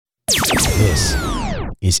This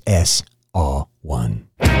is SR1.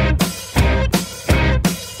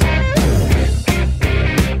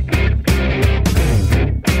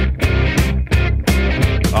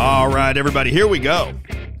 All right, everybody, here we go.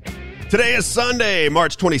 Today is Sunday,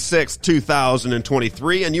 March 26th,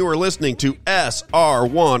 2023, and you are listening to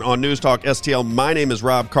SR1 on News Talk STL. My name is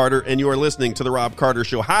Robb Carter, and you are listening to The Robb Carter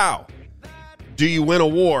Show. How do you win a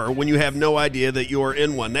war when you have no idea that you are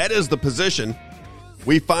in one? That is the position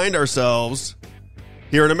we find ourselves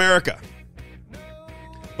here in America.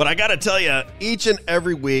 But I got to tell you, each and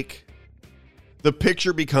every week, the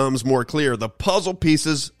picture becomes more clear. The puzzle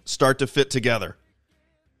pieces start to fit together.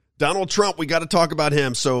 Donald Trump, we got to talk about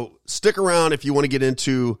him. So stick around if you want to get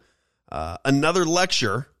into another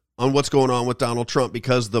lecture on what's going on with Donald Trump,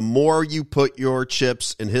 because the more you put your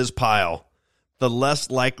chips in his pile, the less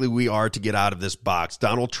likely we are to get out of this box.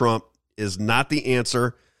 Donald Trump is not the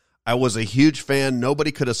answer. I was a huge fan.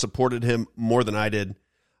 Nobody could have supported him more than I did.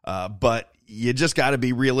 But you just got to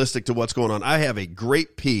be realistic to what's going on. I have a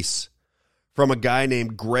great piece from a guy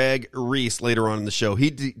named Greg Reese later on in the show.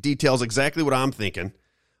 He details exactly what I'm thinking.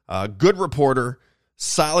 Good reporter,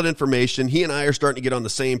 solid information. He and I are starting to get on the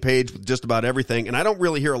same page with just about everything. And I don't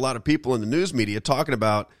really hear a lot of people in the news media talking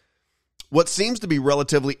about what seems to be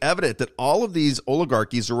relatively evident, that all of these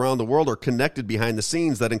oligarchies around the world are connected behind the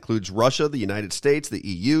scenes. That includes Russia, the United States, the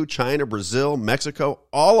EU, China, Brazil, Mexico,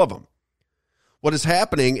 all of them. What is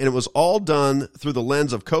happening, and it was all done through the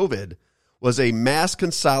lens of COVID, was a mass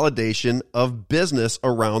consolidation of business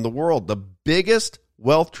around the world. The biggest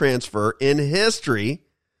wealth transfer in history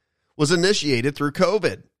was initiated through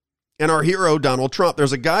COVID. And our hero, Donald Trump.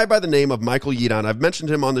 There's a guy by the name of Michael Yeadon. I've mentioned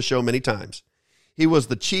him on the show many times. He was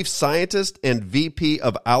the chief scientist and VP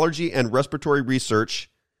of allergy and respiratory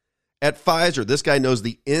research at Pfizer. This guy knows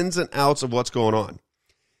the ins and outs of what's going on.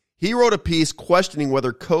 He wrote a piece questioning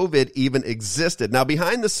whether COVID even existed. Now,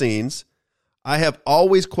 behind the scenes, I have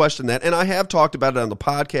always questioned that, and I have talked about it on the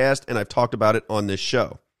podcast, and I've talked about it on this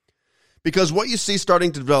show. Because what you see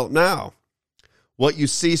starting to develop now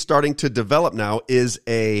is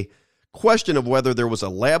a question of whether there was a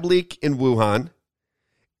lab leak in Wuhan,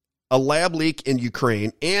 a lab leak in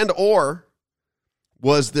Ukraine, and or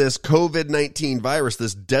was this COVID-19 virus,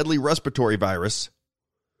 this deadly respiratory virus,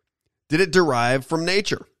 did it derive from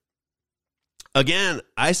nature? Again,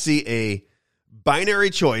 I see a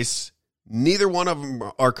binary choice. Neither one of them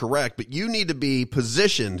are correct, but you need to be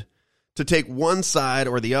positioned to take one side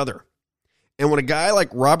or the other. And when a guy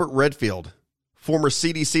like Robert Redfield, former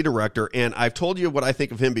CDC director, and I've told you what I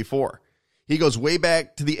think of him before. He goes way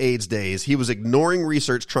back to the AIDS days. He was ignoring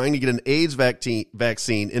research, trying to get an AIDS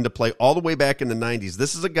vaccine into play all the way back in the 90s.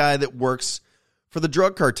 This is a guy that works for the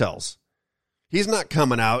drug cartels. He's not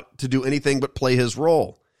coming out to do anything but play his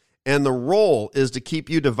role. And the role is to keep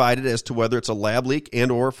you divided as to whether it's a lab leak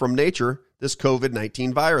and or from nature, this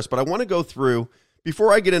COVID-19 virus. But I want to go through,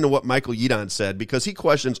 before I get into what Michael Yeadon said, because he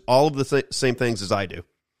questions all of the same things as I do.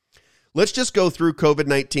 Let's just go through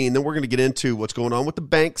COVID-19, then we're going to get into what's going on with the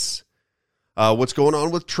banks, what's going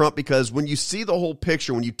on with Trump, because when you see the whole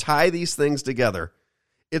picture, when you tie these things together,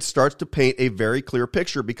 it starts to paint a very clear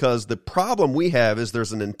picture, because the problem we have is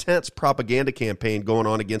there's an intense propaganda campaign going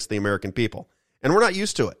on against the American people, and we're not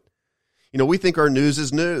used to it. You know, we think our news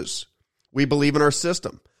is news. We believe in our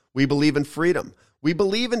system. We believe in freedom. We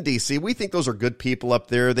believe in D.C. We think those are good people up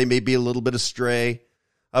there. They may be a little bit astray.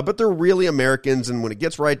 But they're really Americans, and when it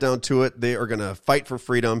gets right down to it, they are going to fight for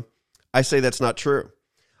freedom. I say that's not true.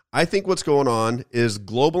 I think what's going on is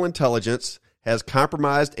global intelligence has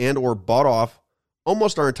compromised and or bought off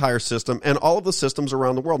almost our entire system and all of the systems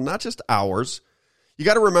around the world, not just ours. You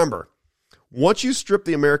got to remember, once you strip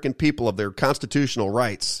the American people of their constitutional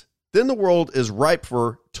rights, then the world is ripe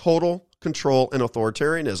for total control and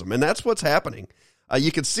authoritarianism, and that's what's happening.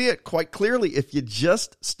 You can see it quite clearly if you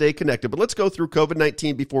just stay connected. But let's go through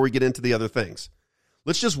COVID-19 before we get into the other things.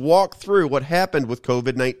 Let's just walk through what happened with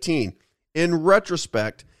COVID-19. In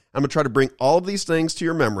retrospect, I'm going to try to bring all of these things to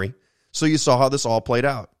your memory so you saw how this all played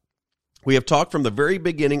out. We have talked from the very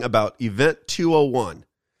beginning about Event 201.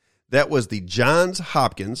 That was the Johns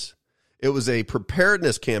Hopkins. It was a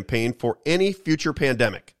preparedness campaign for any future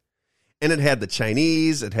pandemic. And it had the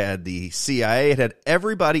Chinese, it had the CIA, it had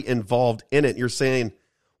everybody involved in it. You're saying,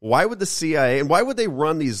 why would the CIA, and why would they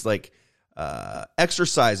run these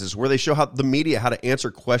exercises where they show how the media how to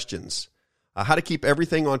answer questions, how to keep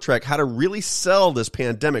everything on track, how to really sell this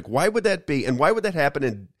pandemic? Why would that be? And why would that happen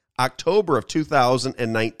in October of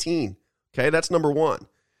 2019? Okay, that's number one.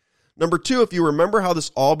 Number two, if you remember how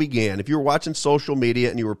this all began, if you were watching social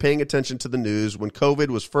media and you were paying attention to the news when COVID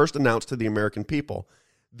was first announced to the American people,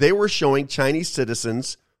 they were showing Chinese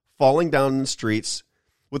citizens falling down in the streets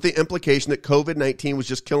with the implication that COVID-19 was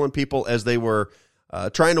just killing people as they were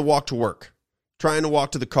trying to walk to work, trying to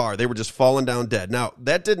walk to the car. They were just falling down dead. Now,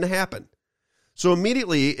 that didn't happen. So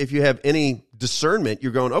immediately, if you have any discernment,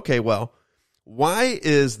 you're going, okay, well, why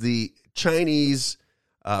is the Chinese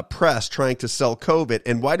press trying to sell COVID,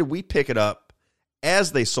 and why did we pick it up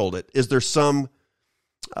as they sold it? Is there some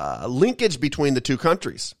linkage between the two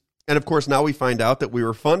countries? And of course, now we find out that we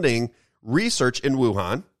were funding research in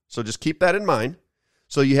Wuhan. So just keep that in mind.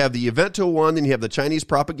 So you have the event 201, then you have the Chinese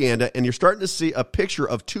propaganda, and you're starting to see a picture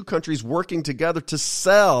of two countries working together to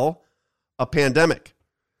sell a pandemic.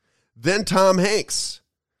 Then Tom Hanks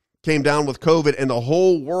came down with COVID, and the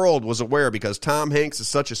whole world was aware because Tom Hanks is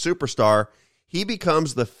such a superstar. He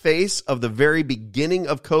becomes the face of the very beginning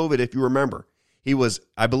of COVID, if you remember. He was,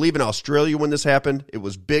 I believe, in Australia when this happened. It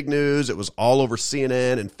was big news. It was all over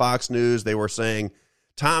CNN and Fox News. They were saying,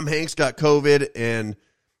 Tom Hanks got COVID, and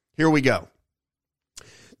here we go.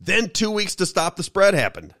 Then 2 weeks to stop the spread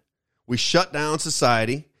happened. We shut down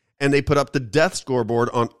society, and they put up the death scoreboard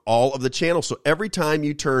on all of the channels. So every time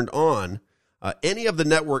you turned on any of the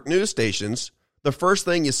network news stations, the first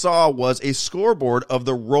thing you saw was a scoreboard of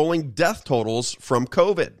the rolling death totals from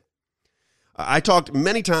COVID. I talked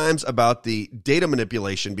many times about the data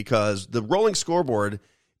manipulation because the rolling scoreboard,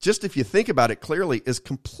 just if you think about it clearly, is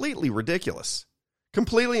completely ridiculous.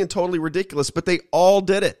 Completely and totally ridiculous, but they all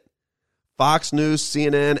did it. Fox News,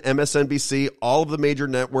 CNN, MSNBC, all of the major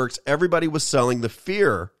networks, everybody was selling the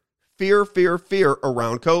fear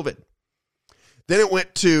around COVID. Then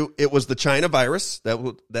it was the China virus.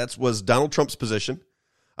 That was Donald Trump's position.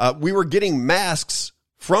 We were getting masks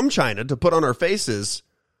from China to put on our faces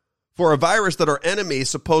for a virus that our enemy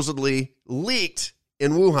supposedly leaked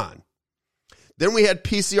in Wuhan. Then we had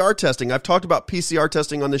PCR testing. I've talked about PCR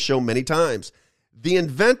testing on this show many times. The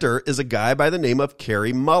inventor is a guy by the name of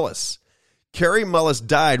Kary Mullis. Kary Mullis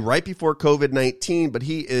died right before COVID-19, but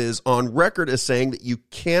he is on record as saying that you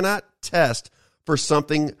cannot test for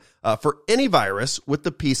something, for any virus with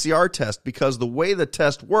the PCR test, because the way the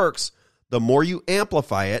test works, the more you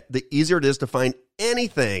amplify it, the easier it is to find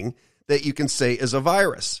anything that you can say is a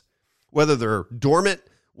virus. Whether they're dormant,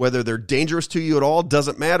 whether they're dangerous to you at all,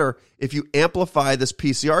 doesn't matter. If you amplify this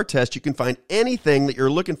PCR test, you can find anything that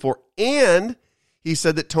you're looking for. And he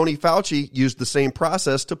said that Tony Fauci used the same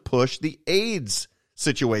process to push the AIDS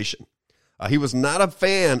situation. He was not a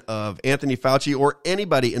fan of Anthony Fauci or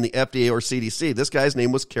anybody in the FDA or CDC. This guy's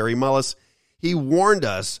name was Kary Mullis. He warned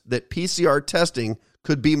us that PCR testing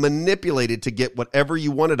could be manipulated to get whatever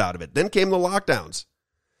you wanted out of it. Then came the lockdowns.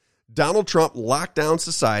 Donald Trump locked down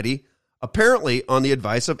society, apparently on the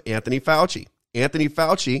advice of Anthony Fauci. Anthony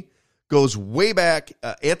Fauci goes way back.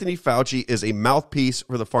 Anthony Fauci is a mouthpiece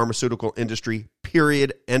for the pharmaceutical industry,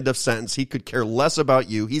 period, end of sentence. He could care less about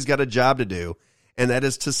you. He's got a job to do, and that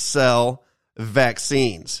is to sell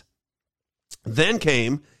vaccines. Then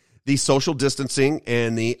came the social distancing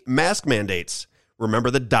and the mask mandates.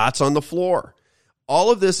 Remember the dots on the floor.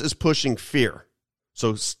 All of this is pushing fear.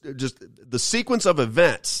 So just the sequence of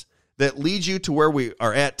events that leads you to where we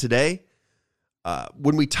are at today,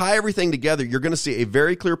 when we tie everything together, you're going to see a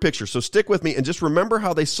very clear picture. So stick with me and just remember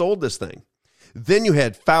how they sold this thing. Then you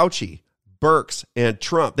had Fauci, Birx, and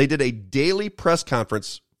Trump. They did a daily press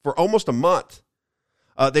conference for almost a month.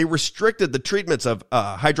 They restricted the treatments of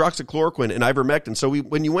hydroxychloroquine and ivermectin. So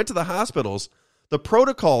when you went to the hospitals, the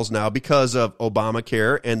protocols now, because of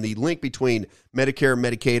Obamacare and the link between Medicare,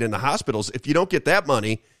 Medicaid, and the hospitals, if you don't get that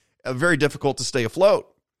money, very difficult to stay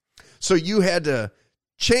afloat. So you had to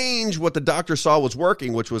change what the doctor saw was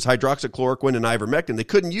working, which was hydroxychloroquine and ivermectin. They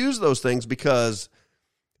couldn't use those things because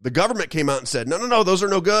the government came out and said, no, those are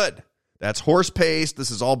no good. That's horse paste.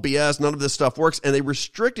 This is all BS. None of this stuff works. And they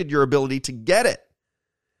restricted your ability to get it.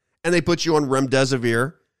 And they put you on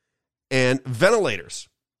remdesivir and ventilators.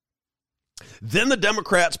 Then the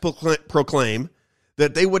Democrats proclaim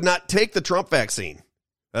that they would not take the Trump vaccine.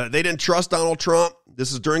 They didn't trust Donald Trump.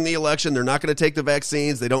 This is during the election. They're not going to take the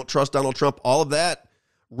vaccines. They don't trust Donald Trump. All of that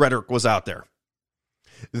rhetoric was out there.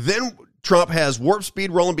 Then Trump has warp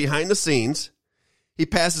speed rolling behind the scenes. He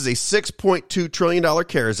passes a $6.2 trillion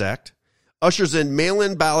CARES Act, ushers in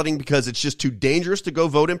mail-in balloting because it's just too dangerous to go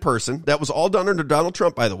vote in person. That was all done under Donald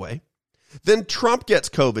Trump, by the way. Then Trump gets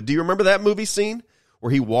COVID. Do you remember that movie scene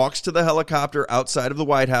where he walks to the helicopter outside of the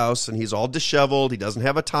White House and he's all disheveled? He doesn't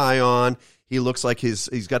have a tie on. He looks like he's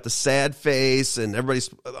got the sad face and everybody's,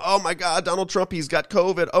 oh my God, Donald Trump, he's got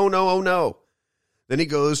COVID. Oh no. Then he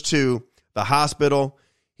goes to the hospital.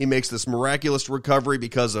 He makes this miraculous recovery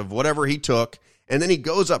because of whatever he took. And then he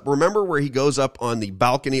goes up. Remember where he goes up on the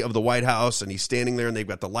balcony of the White House and he's standing there and they've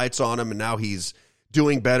got the lights on him and now he's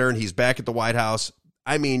doing better and he's back at the White House.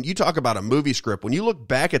 I mean, you talk about a movie script. When you look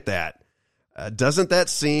back at that, doesn't that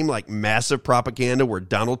seem like massive propaganda where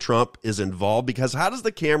Donald Trump is involved? Because how does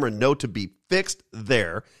the camera know to be fixed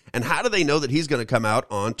there? And how do they know that he's going to come out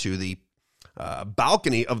onto the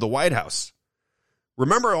balcony of the White House?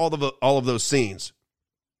 Remember all of those scenes.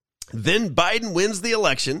 Then Biden wins the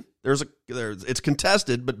election. It's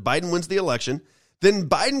contested, but Biden wins the election. Then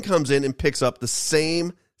Biden comes in and picks up the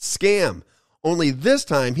same scam. Only this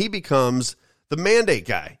time he becomes the mandate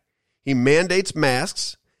guy. He mandates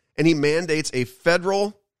masks, and he mandates a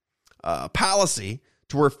federal policy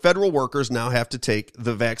to where federal workers now have to take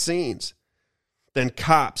the vaccines. Then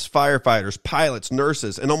cops, firefighters, pilots,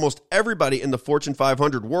 nurses, and almost everybody in the Fortune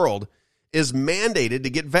 500 world is mandated to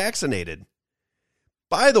get vaccinated.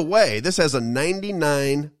 By the way, this has a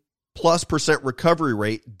 99+% recovery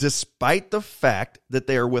rate despite the fact that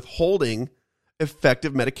they are withholding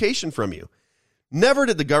effective medication from you. Never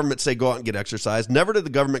did the government say go out and get exercise. Never did the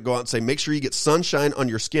government go out and say make sure you get sunshine on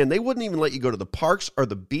your skin. They wouldn't even let you go to the parks or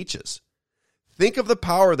the beaches. Think of the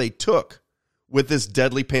power they took with this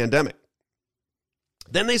deadly pandemic.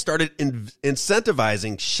 Then they started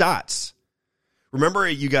incentivizing shots. Remember,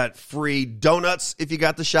 you got free donuts if you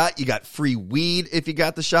got the shot. You got free weed if you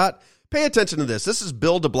got the shot. Pay attention to this. This is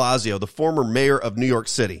Bill de Blasio, the former mayor of New York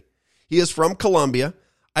City. He is from Colombia.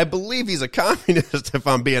 I believe he's a communist, if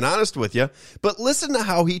I'm being honest with you. But listen to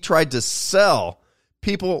how he tried to sell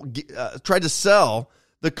the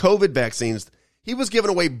COVID vaccines. He was giving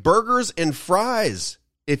away burgers and fries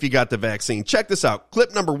if you got the vaccine. Check this out.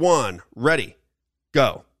 Clip number 1. Ready.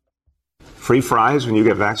 Go. Free fries when you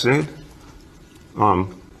get vaccinated? I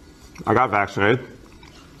got vaccinated.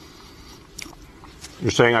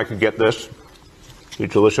 You're saying I could get this? These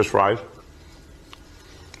delicious fries?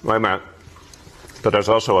 Wait a minute. But there's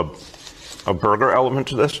also a burger element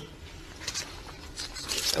to this?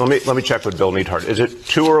 Let me check with Bill Neathart. Is it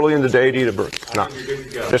too early in the day to eat a burger? No.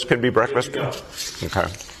 This could be breakfast? Okay.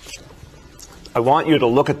 I want you to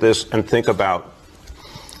look at this and think about,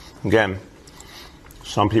 again,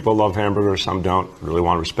 some people love hamburgers, some don't. Really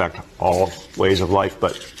want to respect all ways of life.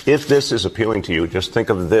 But if this is appealing to you, just think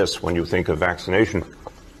of this when you think of vaccination.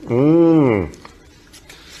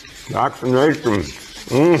 Vaccination.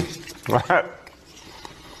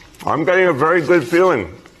 I'm getting a very good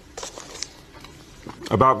feeling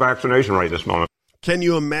about vaccination right this moment. Can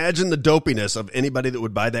you imagine the dopiness of anybody that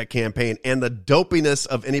would buy that campaign and the dopiness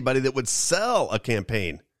of anybody that would sell a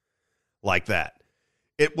campaign like that?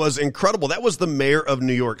 It was incredible. That was the mayor of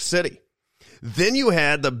New York City. Then you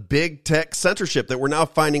had the big tech censorship that we're now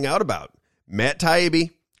finding out about. Matt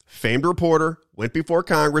Taibbi, famed reporter, went before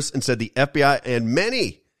Congress and said the FBI and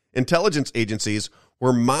many intelligence agencies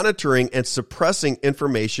were monitoring and suppressing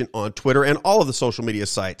information on Twitter, and all of the social media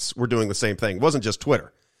sites were doing the same thing. It wasn't just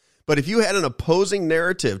Twitter. But if you had an opposing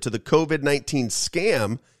narrative to the COVID-19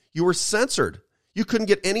 scam, you were censored. You couldn't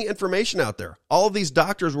get any information out there. All of these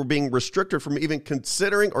doctors were being restricted from even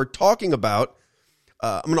considering or talking about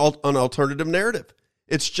an alternative narrative.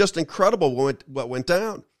 It's just incredible what went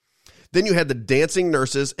down. Then you had the dancing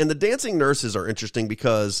nurses, and the dancing nurses are interesting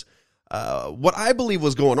because what I believe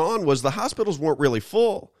was going on was the hospitals weren't really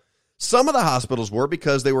full. Some of the hospitals were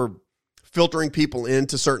because they were filtering people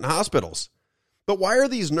into certain hospitals. But why are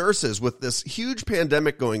these nurses with this huge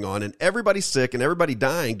pandemic going on and everybody sick and everybody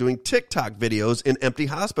dying doing TikTok videos in empty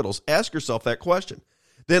hospitals? Ask yourself that question.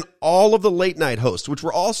 Then all of the late night hosts, which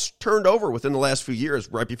were all turned over within the last few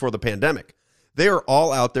years right before the pandemic, they are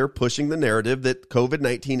all out there pushing the narrative that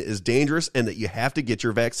COVID-19 is dangerous and that you have to get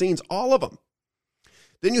your vaccines, all of them.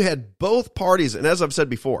 Then you had both parties, and as I've said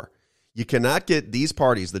before, you cannot get these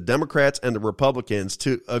parties, the Democrats and the Republicans,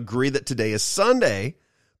 to agree that today is Sunday,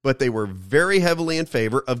 but they were very heavily in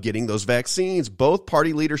favor of getting those vaccines. Both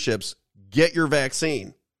party leaderships, get your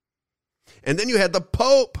vaccine. And then you had the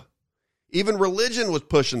Pope. Even religion was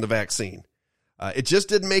pushing the vaccine. It just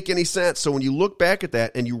didn't make any sense. So when you look back at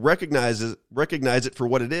that and you recognize it for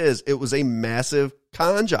what it was a massive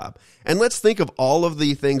con job. And let's think of all of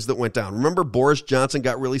the things that went down. Remember, Boris Johnson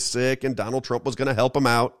got really sick and Donald Trump was going to help him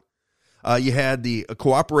out. You had the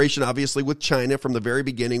cooperation, obviously, with China from the very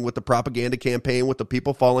beginning with the propaganda campaign, with the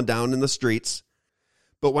people falling down in the streets.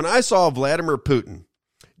 But when I saw Vladimir Putin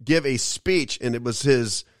give a speech, and it was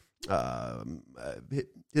his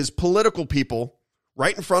political people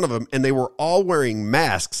right in front of him, and they were all wearing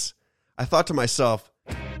masks, I thought to myself,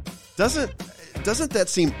 doesn't that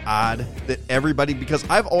seem odd that everybody, because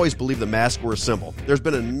I've always believed the masks were a symbol. There's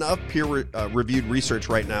been enough peer-reviewed research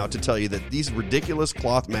right now to tell you that these ridiculous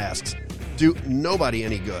cloth masks do nobody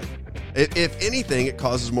any good. If anything, it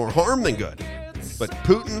causes more harm than good. But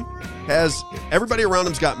Putin has, everybody around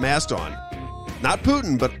him's got masks on. Not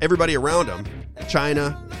Putin, but everybody around him.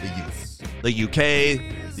 China, the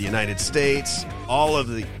UK, the United States, all of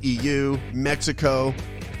the EU, Mexico.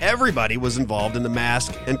 Everybody was involved in the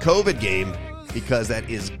mask and COVID game because that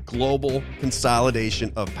is global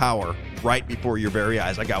consolidation of power right before your very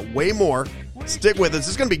eyes. I got way more. Stick with us. This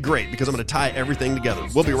is going to be great because I'm going to tie everything together.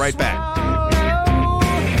 We'll be right back.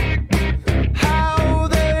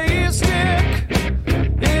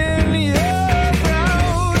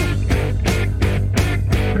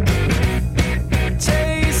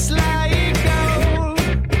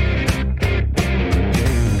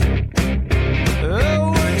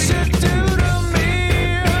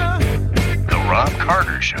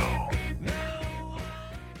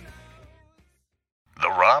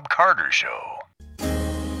 Rob Carter Show.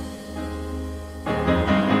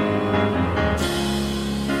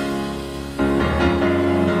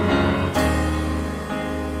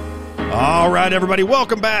 All right, everybody,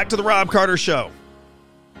 welcome back to the Rob Carter Show.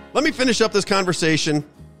 Let me finish up this conversation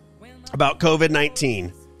about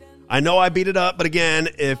COVID-19. I know I beat it up, but again,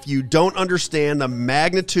 if you don't understand the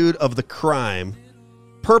magnitude of the crime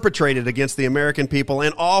perpetrated against the American people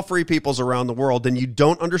and all free peoples around the world, then you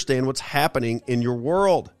don't understand what's happening in your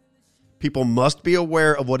world. People must be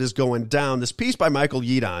aware of what is going down. This piece by Michael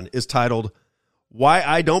Yeadon is titled, Why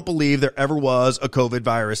I Don't Believe There Ever Was a COVID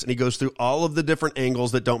Virus. And he goes through all of the different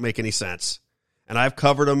angles that don't make any sense. And I've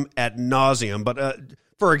covered them ad nauseum. But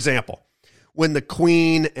for example, when the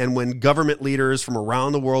Queen and when government leaders from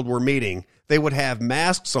around the world were meeting, they would have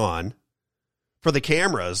masks on for the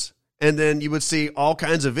cameras. And then you would see all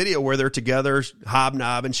kinds of video where they're together,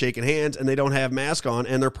 hobnobbing, shaking hands, and they don't have masks on,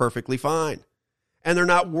 and they're perfectly fine. And they're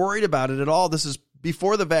not worried about it at all. This is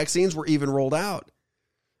before the vaccines were even rolled out.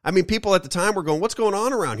 I mean, people at the time were going, what's going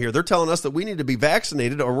on around here? They're telling us that we need to be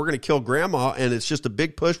vaccinated or we're going to kill grandma, and it's just a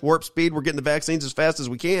big push, warp speed. We're getting the vaccines as fast as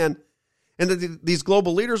we can. And these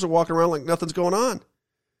global leaders are walking around like nothing's going on.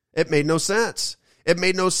 It made no sense. It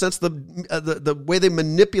made no sense the way they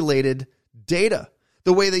manipulated data.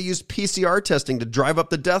 The way they used PCR testing to drive up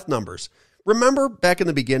the death numbers. Remember back in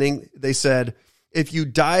the beginning, they said, if you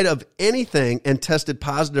died of anything and tested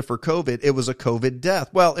positive for COVID, it was a COVID death.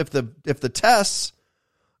 Well, if the tests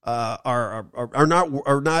are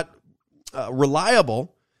not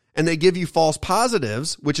reliable and they give you false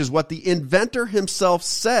positives, which is what the inventor himself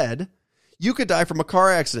said, you could die from a car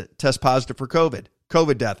accident, test positive for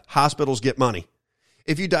COVID death, hospitals get money.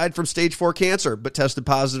 If you died from stage 4 cancer but tested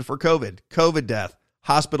positive for COVID death,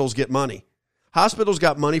 hospitals get money. Hospitals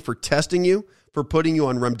got money for testing you, for putting you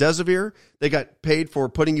on remdesivir. They got paid for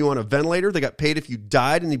putting you on a ventilator. They got paid if you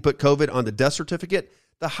died and you put COVID on the death certificate.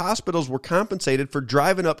 The hospitals were compensated for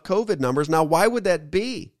driving up COVID numbers. Now, why would that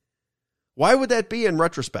be? Why would that be in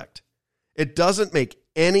retrospect? It doesn't make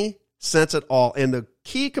any sense at all. And the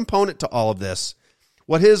key component to all of this,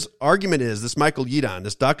 what his argument is, this Michael Yeadon,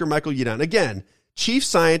 this Dr. Michael Yeadon, again, chief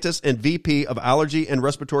scientist and VP of allergy and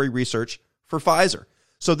respiratory research for Pfizer.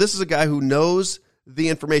 So this is a guy who knows the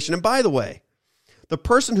information. And by the way, the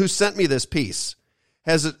person who sent me this piece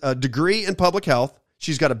has a degree in public health.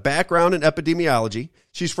 She's got a background in epidemiology.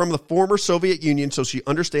 She's from the former Soviet Union, so she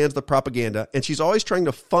understands the propaganda. And she's always trying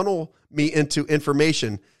to funnel me into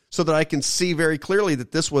information so that I can see very clearly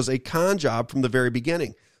that this was a con job from the very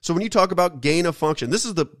beginning. So when you talk about gain of function, this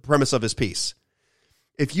is the premise of his piece.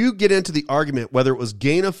 If you get into the argument whether it was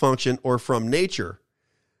gain of function or from nature,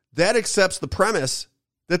 that accepts the premise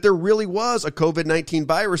that there really was a COVID-19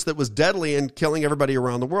 virus that was deadly and killing everybody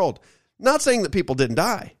around the world. Not saying that people didn't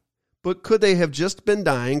die, but could they have just been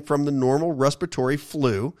dying from the normal respiratory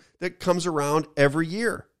flu that comes around every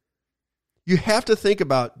year? You have to think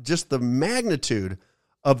about just the magnitude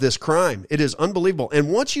of this crime. It is unbelievable. And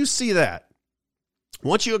once you see that,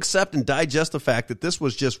 once you accept and digest the fact that this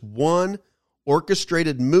was just one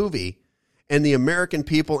orchestrated movie and the American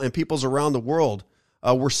people and peoples around the world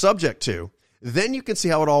were subject to, then you can see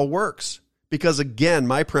how it all works. Because again,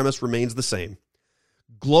 my premise remains the same.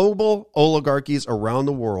 Global oligarchies around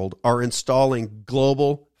the world are installing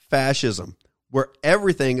global fascism, where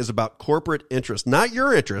everything is about corporate interest, not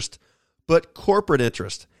your interest, but corporate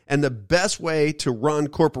interest. And the best way to run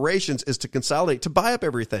corporations is to consolidate, to buy up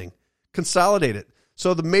everything, consolidate it.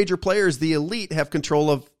 So the major players, the elite, have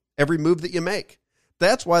control of every move that you make.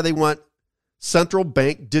 That's why they want central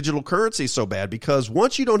bank digital currency so bad, because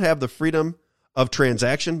once you don't have the freedom of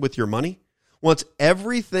transaction with your money, once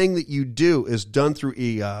everything that you do is done through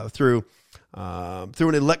an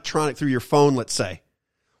electronic, through your phone, let's say,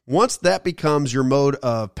 once that becomes your mode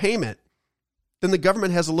of payment, then the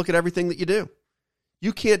government has a look at everything that you do.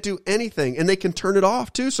 You can't do anything, and they can turn it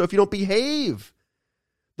off too. So if you don't behave,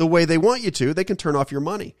 the way they want you to, they can turn off your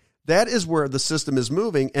money. That is where the system is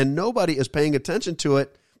moving, and nobody is paying attention to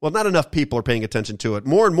it. Well, not enough people are paying attention to it.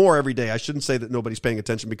 More and more every day. I shouldn't say that nobody's paying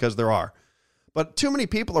attention, because there are. But too many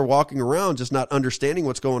people are walking around just not understanding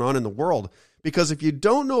what's going on in the world. Because if you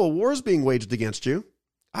don't know a war is being waged against you,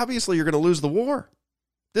 obviously you're going to lose the war.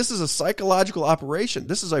 This is a psychological operation.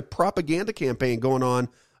 This is a propaganda campaign going on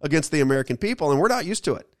against the American people, and we're not used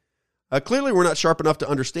to it. Clearly, we're not sharp enough to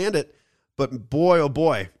understand it, but boy, oh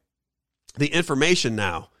boy, the information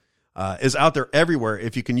now is out there everywhere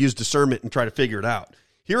if you can use discernment and try to figure it out.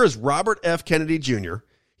 Here is Robert F. Kennedy Jr.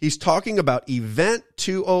 He's talking about Event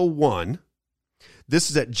 201. This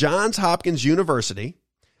is at Johns Hopkins University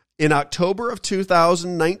in October of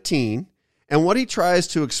 2019. And what he tries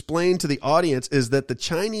to explain to the audience is that the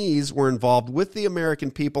Chinese were involved with the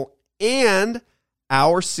American people and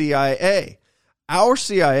our CIA. Our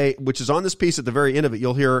CIA, which is on this piece at the very end of it,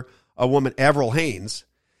 you'll hear a woman, Avril Haines.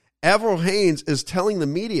 Avril Haines is telling the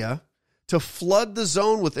media to flood the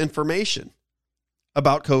zone with information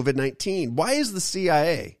about COVID-19. Why is the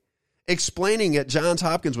CIA explaining at Johns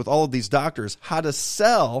Hopkins with all of these doctors how to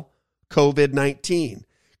sell COVID-19?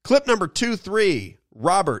 Clip number 23.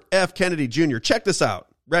 Robert F. Kennedy Jr. Check this out.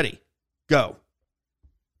 Ready? Go.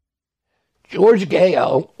 George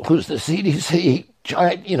Gao, who's the CDC,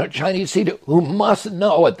 Chinese CDC, who must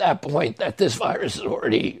know at that point that this virus is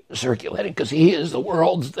already circulating, because he is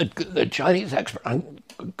the Chinese expert on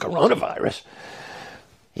coronavirus.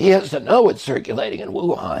 He has to know it's circulating in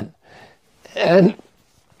Wuhan. And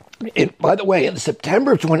by the way, in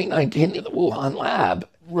September of 2019, the Wuhan lab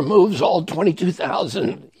removes all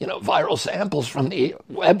 22,000, viral samples from the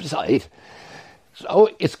website. So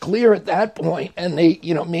it's clear at that point. And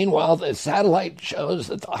meanwhile, the satellite shows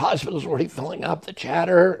that the hospital's already filling up. The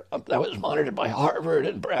chatter that was monitored by Harvard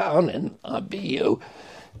and Brown and BU,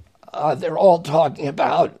 they're all talking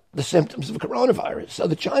about the symptoms of coronavirus. So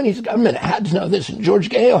the Chinese government had to know this, and George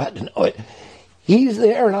Gao had to know it. He's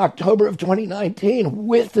there in October of 2019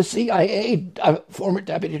 with the CIA former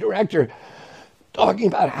deputy director, talking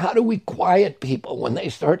about how do we quiet people when they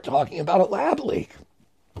start talking about a lab leak.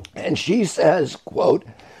 And she says, quote,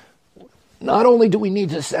 not only do we need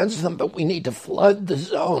to censor them, but we need to flood the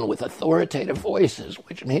zone with authoritative voices,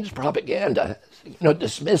 which means propaganda,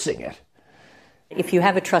 dismissing it. If you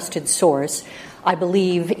have a trusted source, I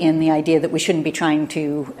believe in the idea that we shouldn't be trying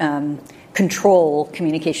to control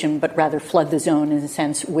communication, but rather flood the zone, in a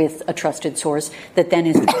sense, with a trusted source that then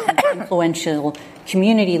is influential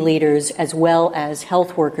community leaders as well as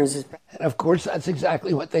health workers. And of course, that's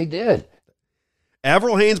exactly what they did.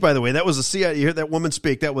 Avril Haines, by the way, that was the CIA. You hear that woman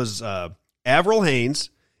speak. That was Avril Haines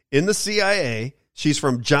in the CIA. She's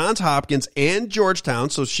from Johns Hopkins and Georgetown,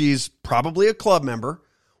 so she's probably a club member.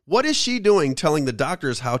 What is she doing telling the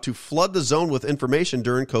doctors how to flood the zone with information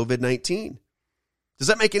during COVID-19? Does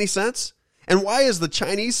that make any sense? And why is the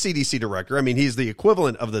Chinese CDC director, he's the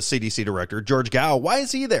equivalent of the CDC director, George Gao, why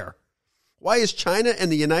is he there? Why is China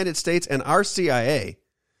and the United States and our CIA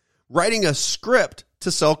writing a script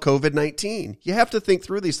to sell COVID-19? You have to think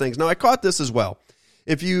through these things. Now, I caught this as well.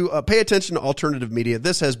 If you pay attention to alternative media,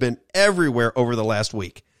 this has been everywhere over the last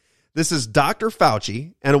week. This is Dr.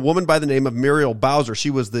 Fauci and a woman by the name of Muriel Bowser. She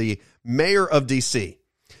was the mayor of D.C.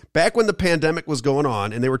 Back when the pandemic was going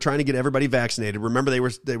on and they were trying to get everybody vaccinated, remember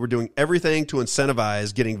they were doing everything to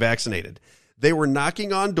incentivize getting vaccinated. They were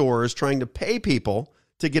knocking on doors trying to pay people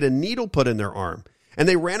to get a needle put in their arm. And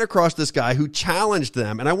they ran across this guy who challenged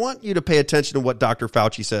them. And I want you to pay attention to what Dr.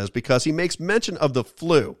 Fauci says, because he makes mention of the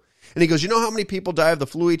flu. And he goes, you know how many people die of the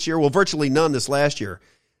flu each year? Well, virtually none this last year.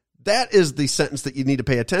 That is the sentence that you need to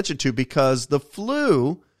pay attention to, because the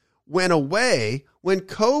flu went away when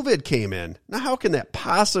COVID came in. Now, how can that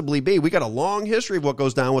possibly be? We got a long history of what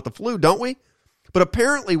goes down with the flu, don't we? But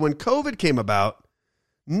apparently when COVID came about,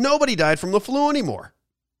 nobody died from the flu anymore.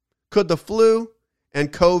 Could the flu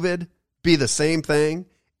and COVID be the same thing?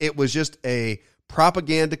 It was just a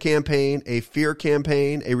propaganda campaign, a fear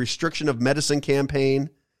campaign, a restriction of medicine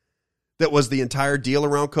campaign that was the entire deal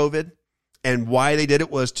around COVID. And why they did it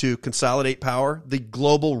was to consolidate power. The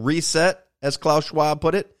global reset, as Klaus Schwab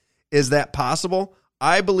put it. Is that possible?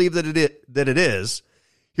 I believe that it is.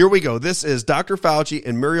 Here we go. This is Dr. Fauci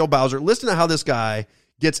and Muriel Bowser. Listen to how this guy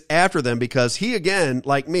gets after them, because he, again,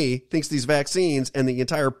 like me, thinks these vaccines and the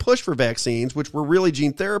entire push for vaccines, which were really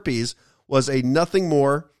gene therapies, was a nothing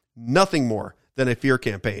more than a fear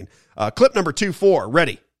campaign. Clip number 24.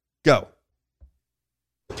 Ready? Go.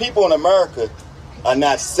 People in America are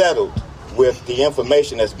not settled with the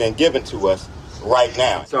information that's been given to us right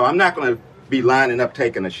now. So I'm not going to be lining up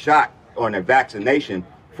taking a shot or a vaccination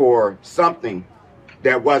for something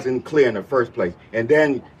that wasn't clear in the first place. And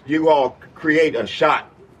then you all create a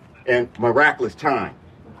shot in miraculous time.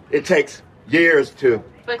 It takes years to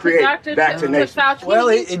create vaccination. Well,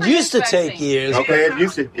 it used to take years. Okay, it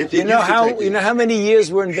used to. You know how many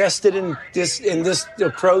years were invested in this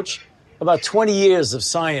approach? About 20 years of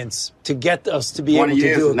science to get us to be able to do it. 20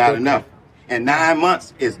 years is not enough. And 9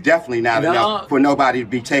 months is definitely not enough for nobody to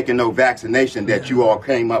be taking no vaccination that you all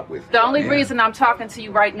came up with. The only reason I'm talking to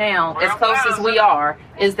you right now, as close as we are,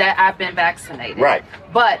 is that I've been vaccinated. Right.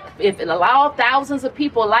 But if it allows thousands of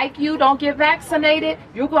people like you don't get vaccinated,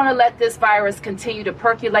 you're going to let this virus continue to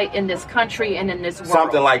percolate in this country and in this world.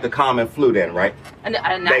 Something like the common flu then, right? And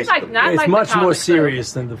it's much more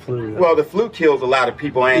serious than the flu. Well, the flu kills a lot of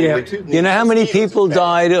people annually, too. You know how many people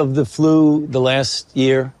died of the flu the last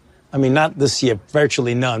year? I mean, not this year,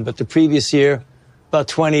 virtually none, but the previous year, about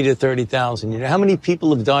 20 to 30,000. You know how many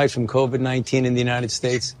people have died from COVID-19 in the United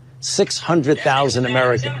States? 600,000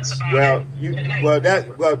 Americans. Well,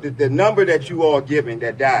 the number that you all giving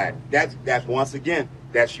that died, that's once again,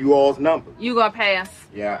 that's you all's number. You gonna pass?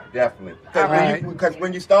 Yeah, definitely. Because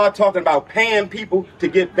when you start talking about paying people to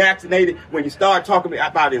get vaccinated, when you start talking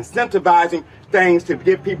about incentivizing things to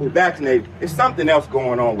get people vaccinated, there's something else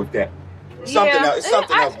going on with that. Something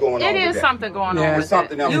else going on. It is something going on with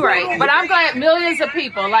something that. else. You're right. But I'm glad millions of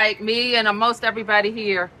people like me and most everybody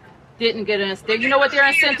here didn't get an incentive. You know what their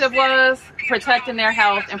incentive was? Protecting their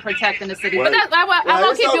health and protecting the city. But I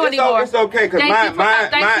won't keep you anymore. It's okay, because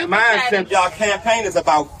my incentive, y'all campaign is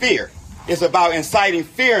about fear. It's about inciting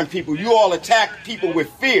fear in people. You all attack people with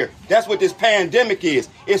fear. That's what this pandemic is.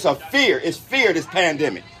 It's a fear. It's fear, this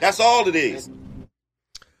pandemic. That's all it is.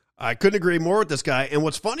 I couldn't agree more with this guy. And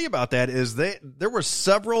what's funny about that is there were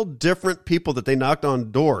several different people that they knocked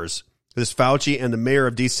on doors. This Fauci and the mayor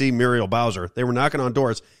of D.C., Muriel Bowser, they were knocking on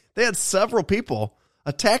doors. They had several people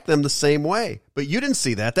attack them the same way. But you didn't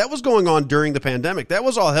see that. That was going on during the pandemic. That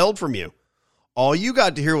was all held from you. All you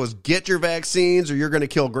got to hear was get your vaccines or you're going to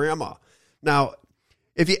kill grandma. Now,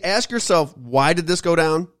 if you ask yourself, why did this go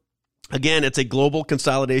down? Again, it's a global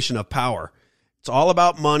consolidation of power. It's all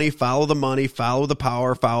about money, follow the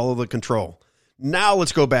power, follow the control. Now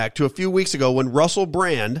let's go back to a few weeks ago when Russell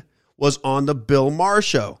Brand was on the Bill Maher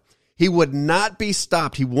show. He would not be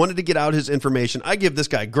stopped. He wanted to get out his information. I give this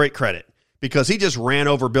guy great credit because he just ran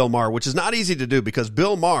over Bill Maher, which is not easy to do because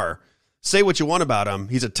Bill Maher, say what you want about him,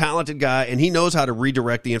 he's a talented guy and he knows how to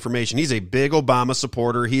redirect the information. He's a big Obama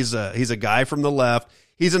supporter. He's a guy from the left.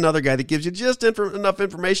 He's another guy that gives you just enough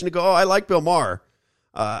information to go, oh, I like Bill Maher.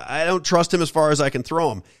 I don't trust him as far as I can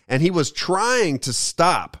throw him. And he was trying to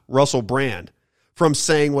stop Russell Brand from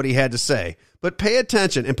saying what he had to say. But pay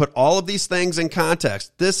attention and put all of these things in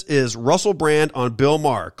context. This is Russell Brand on Bill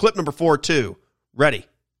Maher. Clip number 4.2. Ready?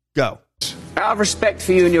 Go. Out of respect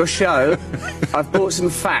for you and your show, I've brought some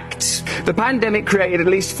facts. The pandemic created at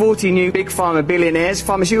least 40 new big pharma billionaires.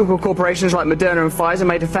 Pharmaceutical corporations like Moderna and Pfizer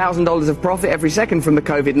made $1,000 of profit every second from the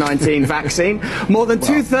COVID-19 vaccine. More than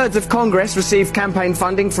two-thirds of Congress received campaign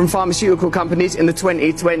funding from pharmaceutical companies in the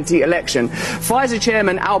 2020 election. Pfizer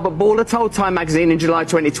chairman Albert Bourla told Time magazine in July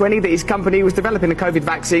 2020 that his company was developing a COVID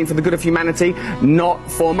vaccine for the good of humanity,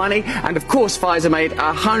 not for money. And of course, Pfizer made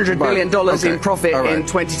 $100 billion in profit in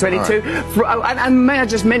 2022. And may I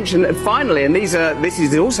just mention that finally, and this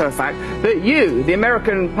is also a fact, that you, the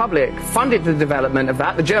American public, funded the development of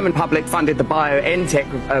that. The German public funded the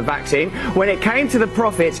BioNTech vaccine. When it came to the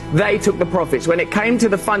profits, they took the profits. When it came to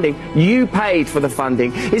the funding, you paid for the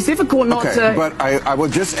funding. It's difficult not to... But I will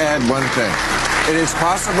just add one thing. It is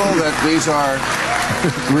possible that these are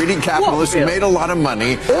greedy capitalists who made a lot of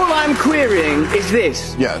money. All I'm querying is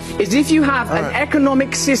this. Yes. Is if you have an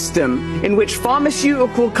economic system in which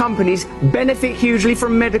pharmaceutical companies benefit hugely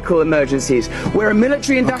from medical emergencies, where a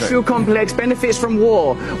military-industrial complex benefits from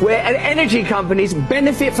war, where energy companies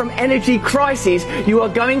benefit from energy crises, you are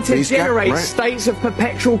going to generate states of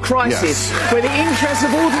perpetual crisis, where the interests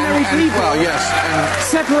of ordinary people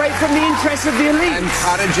separate from the interests of the elite. And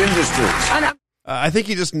cottage industries. I think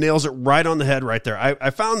he just nails it right on the head right there. I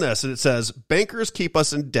found this, and it says, bankers keep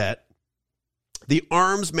us in debt. The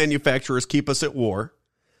arms manufacturers keep us at war.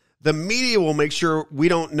 The media will make sure we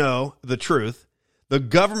don't know the truth. The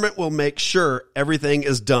government will make sure everything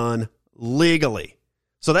is done legally.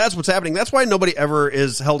 So that's what's happening. That's why nobody ever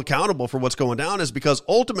is held accountable for what's going down, is because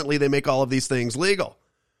ultimately they make all of these things legal.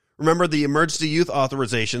 Remember the emergency use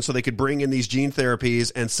authorization so they could bring in these gene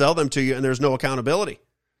therapies and sell them to you, and there's no accountability.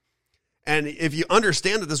 And if you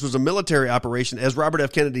understand that this was a military operation, as Robert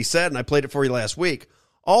F. Kennedy said, and I played it for you last week,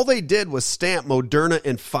 all they did was stamp Moderna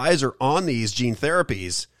and Pfizer on these gene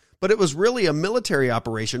therapies, but it was really a military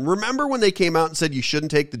operation. Remember when they came out and said you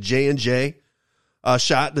shouldn't take the J&J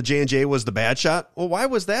shot, the J&J was the bad shot. Well, why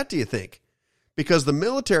was that, do you think? Because the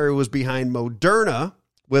military was behind Moderna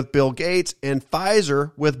with Bill Gates and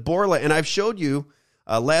Pfizer with Borla. And I've showed you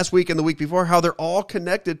last week and the week before how they're all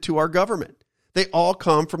connected to our government. They all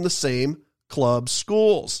come from the same club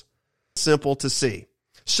schools. Simple to see.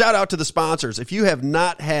 Shout out to the sponsors. If you have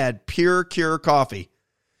not had Pure Cure coffee,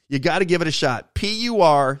 you got to give it a shot.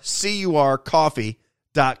 PURCUR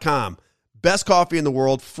coffee.com. Best coffee in the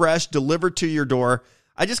world, fresh, delivered to your door.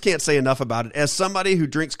 I just can't say enough about it. As somebody who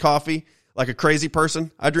drinks coffee like a crazy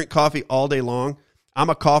person, I drink coffee all day long. I'm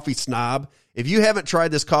a coffee snob. If you haven't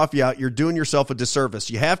tried this coffee out, you're doing yourself a disservice.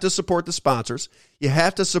 You have to support the sponsors. You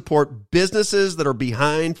have to support businesses that are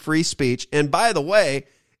behind free speech. And by the way,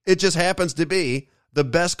 it just happens to be the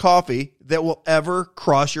best coffee that will ever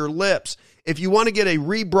cross your lips. If you want to get a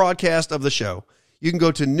rebroadcast of the show, you can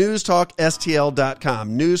go to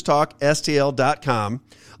newstalkstl.com, newstalkstl.com.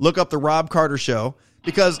 Look up the Robb Carter Show,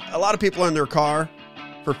 because a lot of people are in their car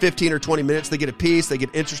for 15 or 20 minutes. They get a piece, they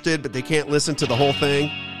get interested, but they can't listen to the whole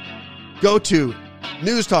thing. Go to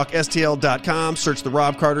newstalkstl.com, search the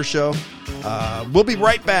Robb Carter Show. We'll be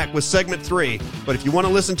right back with segment 3, but if you want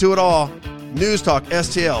to listen to it all,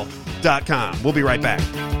 newstalkstl.com. We'll be right back.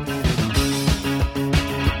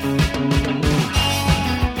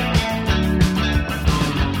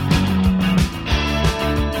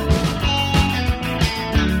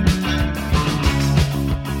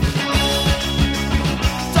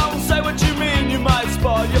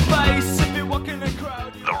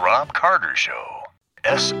 The Robb Carter Show.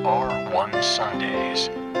 SR1 Sundays.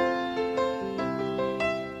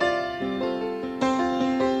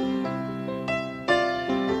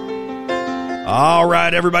 All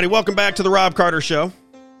right, everybody. Welcome back to the Robb Carter Show.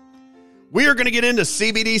 We are going to get into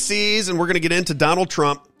CBDCs and we're going to get into Donald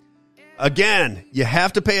Trump. Again, you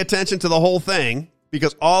have to pay attention to the whole thing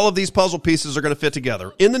because all of these puzzle pieces are going to fit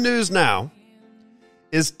together. In the news now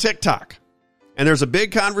is TikTok. And there's a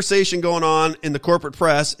big conversation going on in the corporate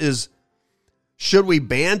press is, should we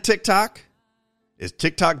ban TikTok? Is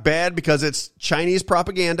TikTok bad because it's Chinese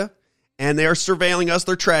propaganda and they're surveilling us,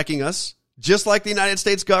 they're tracking us, just like the United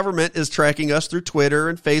States government is tracking us through Twitter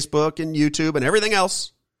and Facebook and YouTube and everything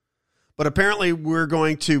else. But apparently we're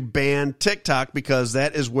going to ban TikTok because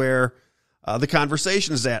that is where the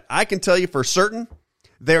conversation is at. I can tell you for certain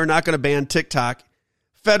they're not going to ban TikTok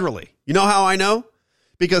federally. You know how I know?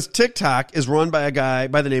 Because TikTok is run by a guy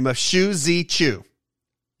by the name of Xu Zichu.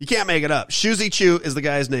 You can't make it up. Xu Zichu is the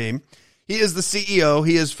guy's name. He is the CEO.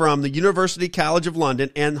 He is from the University College of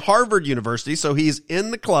London and Harvard University, so he's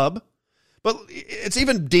in the club. But it's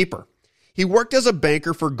even deeper. He worked as a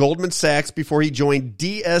banker for Goldman Sachs before he joined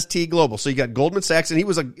DST Global. So you got Goldman Sachs, and he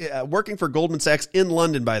was working for Goldman Sachs in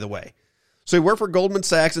London, by the way. So he worked for Goldman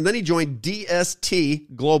Sachs, and then he joined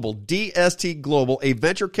DST Global. DST Global, a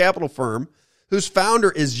venture capital firm whose founder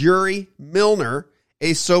is Yuri Milner,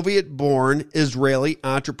 a Soviet-born Israeli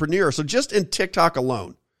entrepreneur. So just in TikTok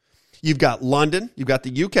alone, you've got London, you've got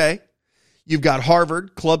the UK, you've got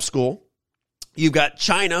Harvard Club School, you've got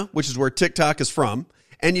China, which is where TikTok is from,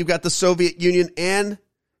 and you've got the Soviet Union and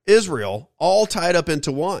Israel all tied up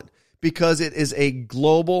into one because it is a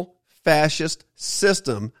global fascist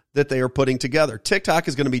system that they are putting together. TikTok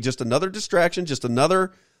is going to be just another distraction, just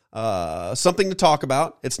another something to talk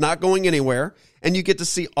about. It's not going anywhere. And you get to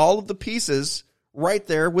see all of the pieces right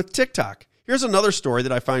there with TikTok. Here's another story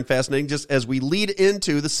that I find fascinating just as we lead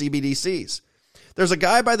into the CBDCs. There's a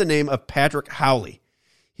guy by the name of Patrick Howley.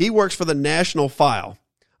 He works for the National File.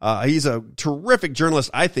 He's a terrific journalist,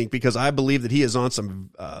 I think, because I believe that he is on some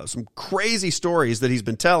crazy stories that he's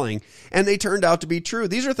been telling, and they turned out to be true.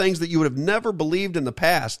 These are things that you would have never believed in the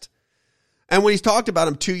past. And when he's talked about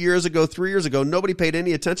him 2 years ago, 3 years ago, nobody paid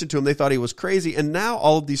any attention to him. They thought he was crazy. And now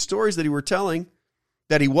all of these stories that he was telling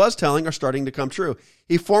are starting to come true.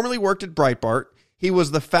 He formerly worked at Breitbart. He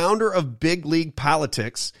was the founder of Big League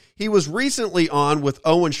Politics. He was recently on with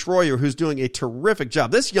Owen Schroyer, who's doing a terrific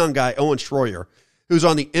job. This young guy, Owen Schroyer, who's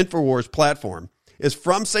on the InfoWars platform, is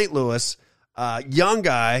from St. Louis. Young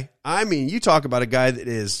guy. I mean, you talk about a guy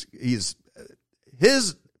that he's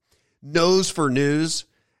his nose for news.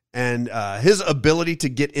 And his ability to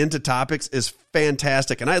get into topics is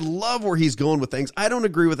fantastic. And I love where he's going with things. I don't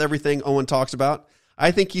agree with everything Owen talks about.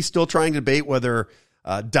 I think he's still trying to debate whether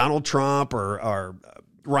Donald Trump or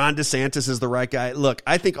Ron DeSantis is the right guy. Look,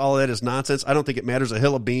 I think all of that is nonsense. I don't think it matters a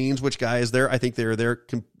hill of beans which guy is there. I think they're there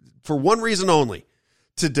for one reason only,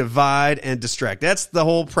 to divide and distract. That's the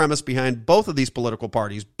whole premise behind both of these political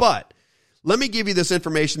parties. But let me give you this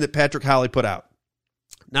information that Patrick Howley put out.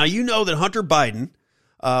 Now, you know that Hunter Biden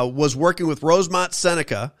was working with Rosemont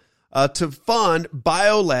Seneca to fund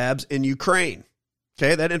biolabs in Ukraine.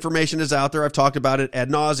 Okay, that information is out there. I've talked about it ad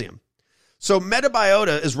nauseum. So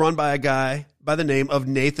Metabiota is run by a guy by the name of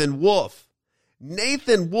Nathan Wolf.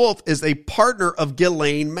 Nathan Wolf is a partner of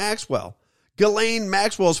Ghislaine Maxwell. Ghislaine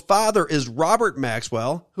Maxwell's father is Robert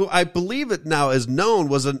Maxwell, who I believe it now is known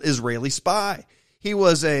was an Israeli spy. He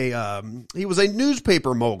was a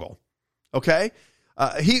newspaper mogul. Okay,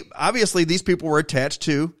 obviously these people were attached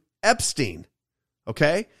to Epstein.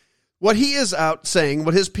 Okay, what he is out saying,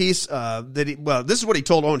 what his piece this is what he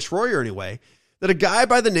told Owen Schroyer anyway, that a guy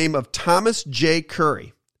by the name of Thomas J.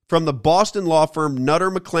 Curry from the Boston law firm Nutter,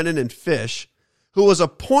 McLennan and Fish, who was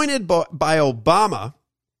appointed by Obama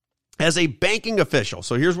as a banking official.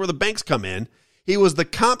 So here's where the banks come in. He was the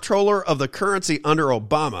comptroller of the currency under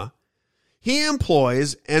Obama. He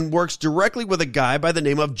employs and works directly with a guy by the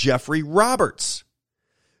name of Jeffrey Roberts.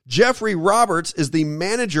 Jeffrey Roberts is the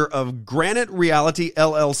manager of Granite Realty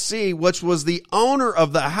LLC, which was the owner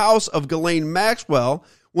of the house of Ghislaine Maxwell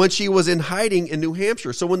when she was in hiding in New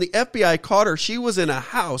Hampshire. So when the FBI caught her, she was in a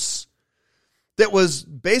house that was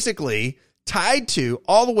basically tied to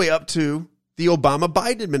all the way up to the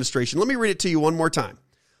Obama-Biden administration. Let me read it to you one more time.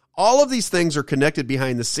 All of these things are connected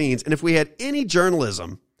behind the scenes, and if we had any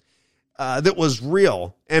journalism that was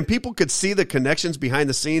real and people could see the connections behind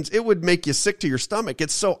the scenes, it would make you sick to your stomach.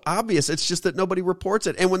 It's so obvious. It's just that nobody reports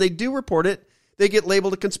it. And when they do report it, they get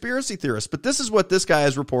labeled a conspiracy theorist. But this is what this guy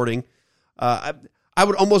is reporting. I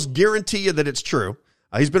would almost guarantee you that it's true.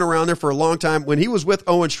 He's been around there for a long time. When he was with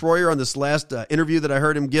Owen Schroyer on this last interview that I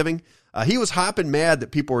heard him giving, he was hopping mad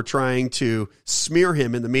that people were trying to smear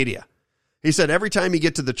him in the media. He said every time you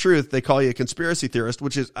get to the truth, they call you a conspiracy theorist,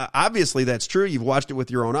 which is obviously that's true. You've watched it with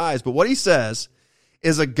your own eyes. But what he says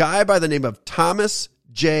is a guy by the name of Thomas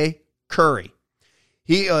J. Curry.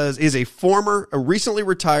 He is a recently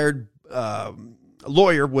retired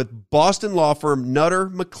lawyer with Boston law firm Nutter,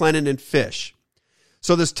 McLennan and Fish.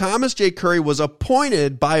 So this Thomas J. Curry was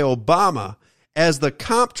appointed by Obama as the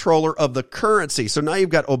comptroller of the currency. So now you've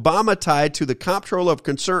got Obama tied to the comptroller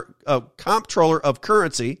of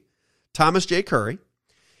currency, Thomas J. Curry.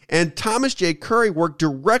 And Thomas J. Curry worked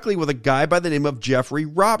directly with a guy by the name of Jeffrey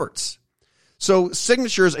Roberts. So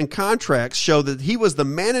signatures and contracts show that he was the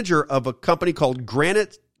manager of a company called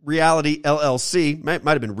Granite Realty LLC. Might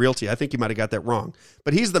have been Realty. I think you might have got that wrong.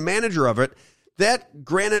 But he's the manager of it. That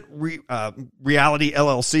Granite Realty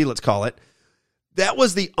LLC, let's call it, that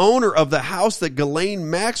was the owner of the house that Ghislaine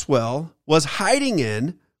Maxwell was hiding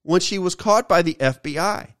in when she was caught by the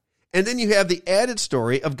FBI. And then you have the added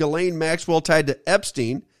story of Ghislaine Maxwell tied to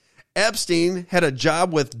Epstein. Epstein had a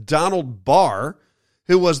job with Donald Barr,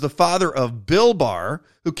 who was the father of Bill Barr,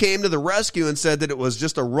 who came to the rescue and said that it was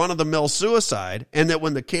just a run-of-the-mill suicide and that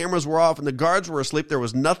when the cameras were off and the guards were asleep, there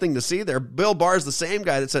was nothing to see there. Bill Barr is the same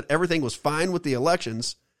guy that said everything was fine with the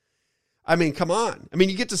elections. I mean, come on. I mean,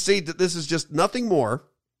 you get to see that this is just nothing more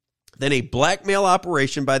than a blackmail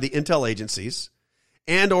operation by the intel agencies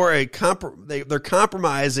and or they're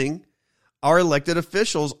compromising our elected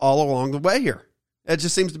officials all along the way here. It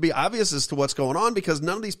just seems to be obvious as to what's going on because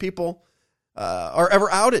none of these people are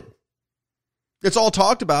ever outed. It's all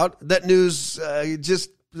talked about. That news just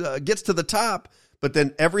gets to the top, but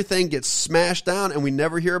then everything gets smashed down and we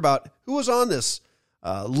never hear about who was on this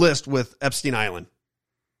list with Epstein Island.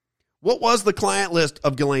 What was the client list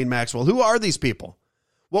of Ghislaine Maxwell? Who are these people?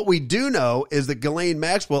 What we do know is that Ghislaine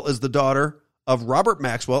Maxwell is the daughter of Robert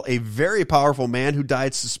Maxwell, a very powerful man who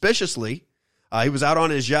died suspiciously. He was out on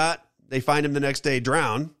his yacht. They find him the next day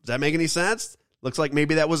drowned. Does that make any sense? Looks like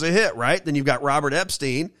maybe that was a hit, right? Then you've got Robert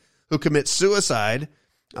Epstein, who commits suicide,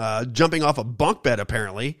 jumping off a bunk bed,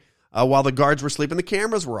 apparently, while the guards were sleeping, the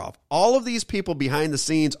cameras were off. All of these people behind the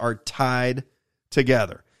scenes are tied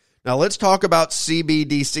together. Now, let's talk about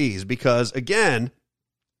CBDCs, because, again,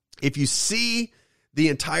 if you see the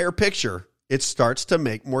entire picture, it starts to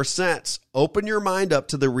make more sense. Open your mind up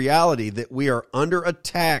to the reality that we are under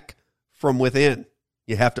attack from within.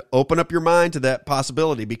 You have to open up your mind to that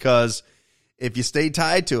possibility, because if you stay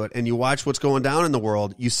tied to it and you watch what's going down in the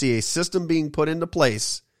world, you see a system being put into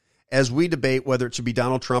place as we debate whether it should be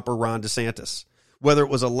Donald Trump or Ron DeSantis, whether it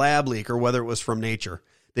was a lab leak or whether it was from nature.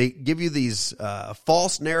 They give you these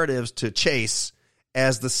false narratives to chase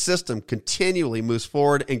as the system continually moves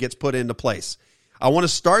forward and gets put into place. I want to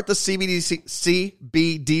start the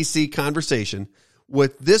CBDC conversation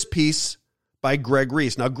with this piece by Greg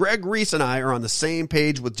Reese. Now, Greg Reese and I are on the same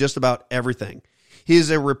page with just about everything. He is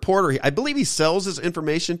a reporter. I believe he sells his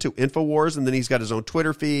information to InfoWars, and then he's got his own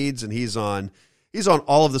Twitter feeds, and he's on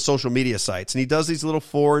all of the social media sites. And he does these little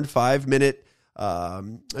 4 and 5 minute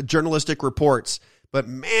journalistic reports. But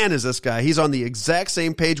man, is this guy, he's on the exact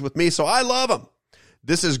same page with me, so I love him.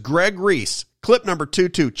 This is Greg Reese, Clip number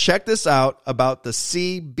 22. Check this out about the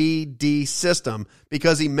CBD system,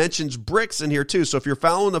 because he mentions BRICS in here too. So if you're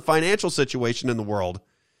following the financial situation in the world,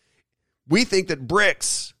 we think that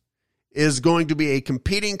BRICS is going to be a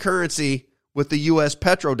competing currency with the U.S.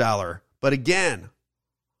 petrodollar. But again,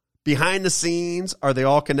 behind the scenes, are they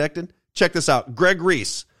all connected? Check this out. Greg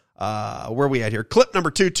Reese, where are we at here? Clip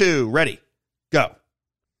number 22. Ready? Go.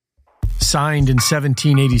 Signed in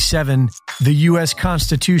 1787, the U.S.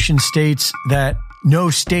 Constitution states that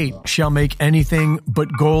no state shall make anything but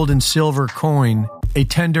gold and silver coin a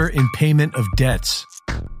tender in payment of debts.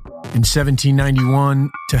 In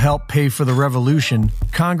 1791, to help pay for the Revolution,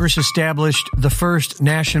 Congress established the first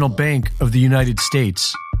national bank of the United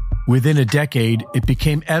States. Within a decade, it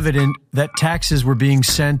became evident that taxes were being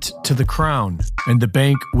sent to the Crown, and the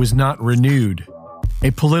bank was not renewed.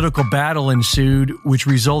 A political battle ensued, which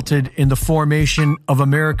resulted in the formation of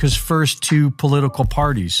America's first two political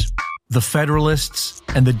parties, the Federalists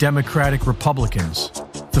and the Democratic Republicans.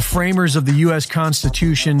 The framers of the U.S.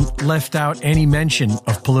 Constitution left out any mention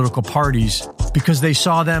of political parties because they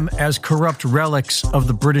saw them as corrupt relics of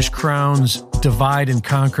the British Crown's divide and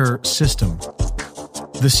conquer system.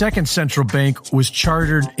 The second central bank was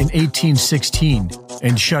chartered in 1816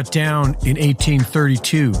 and shut down in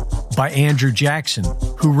 1832 by Andrew Jackson,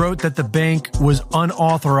 who wrote that the bank was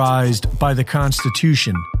unauthorized by the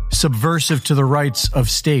Constitution, subversive to the rights of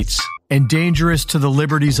states, and dangerous to the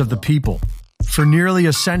liberties of the people. For nearly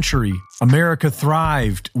a century, America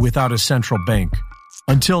thrived without a central bank,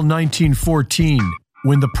 until 1914,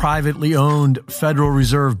 when the privately owned Federal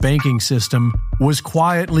Reserve banking system was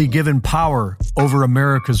quietly given power over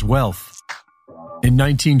America's wealth. In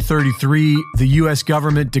 1933, the U.S.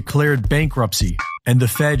 government declared bankruptcy, and the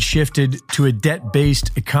Fed shifted to a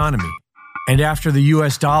debt-based economy. And after the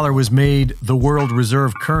U.S. dollar was made the world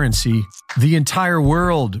reserve currency, the entire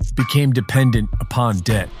world became dependent upon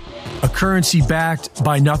debt. A currency backed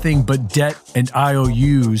by nothing but debt and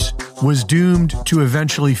IOUs was doomed to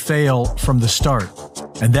eventually fail from the start,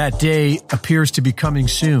 and that day appears to be coming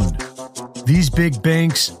soon. These big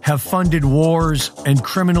banks have funded wars and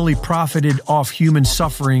criminally profited off human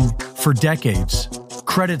suffering for decades.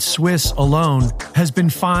 Credit Suisse alone has been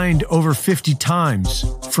fined over 50 times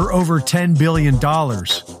for over $10 billion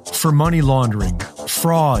for money laundering,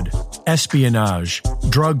 fraud, espionage,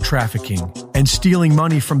 drug trafficking, and stealing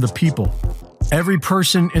money from the people. Every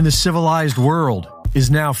person in the civilized world is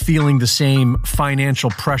now feeling the same financial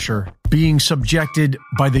pressure, being subjected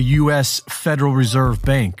by the U.S. Federal Reserve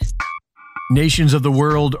Bank. Nations of the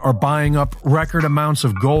world are buying up record amounts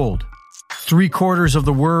of gold. 3/4 of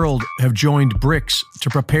the world have joined BRICS to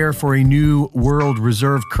prepare for a new world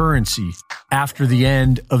reserve currency after the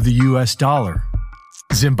end of the U.S. dollar.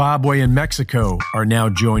 Zimbabwe and Mexico are now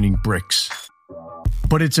joining BRICS.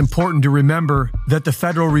 But it's important to remember that the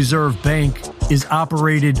Federal Reserve Bank is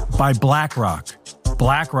operated by BlackRock.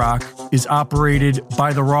 BlackRock is operated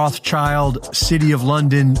by the Rothschild City of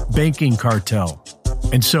London banking cartel.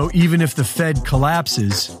 And so even if the Fed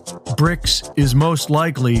collapses, BRICS is most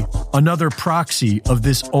likely another proxy of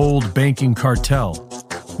this old banking cartel.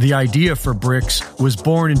 The idea for BRICS was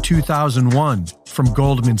born in 2001 from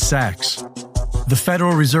Goldman Sachs. The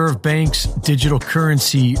Federal Reserve Bank's digital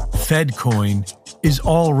currency, FedCoin, is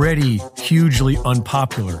already hugely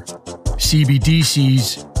unpopular.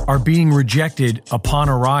 CBDCs are being rejected upon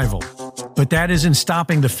arrival. But that isn't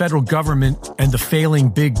stopping the federal government and the failing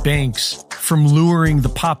big banks from luring the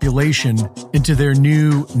population into their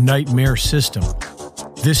new nightmare system.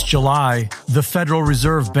 This July, the Federal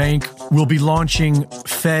Reserve Bank will be launching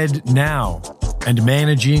Fed Now and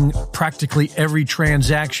managing practically every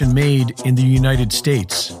transaction made in the United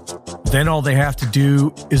States. Then all they have to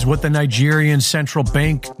do is what the Nigerian central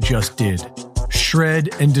bank just did: shred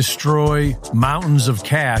and destroy mountains of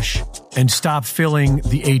cash and stop filling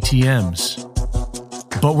the ATMs.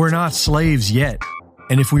 But we're not slaves yet.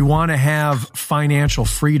 And if we want to have financial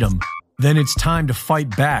freedom, then it's time to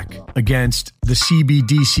fight back against the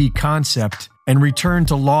CBDC concept and return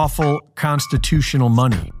to lawful constitutional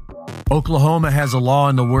money. Oklahoma has a law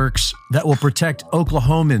in the works that will protect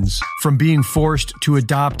Oklahomans from being forced to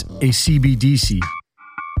adopt a CBDC.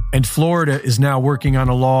 And Florida is now working on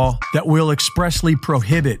a law that will expressly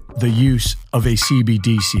prohibit the use of a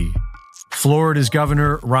CBDC. Florida's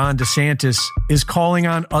Governor Ron DeSantis is calling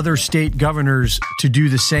on other state governors to do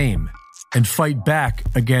the same and fight back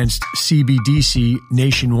against CBDC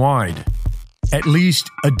nationwide. At least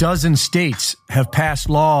a dozen states have passed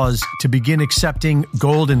laws to begin accepting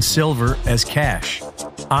gold and silver as cash,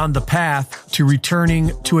 on the path to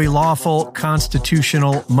returning to a lawful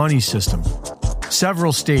constitutional money system.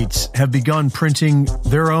 Several states have begun printing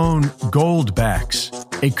their own gold backs,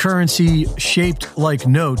 a currency shaped like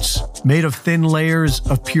notes made of thin layers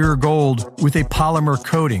of pure gold with a polymer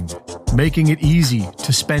coating, making it easy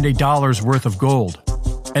to spend $1's worth of gold.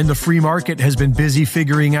 And the free market has been busy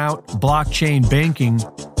figuring out blockchain banking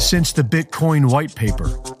since the Bitcoin white paper.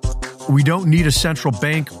 We don't need a central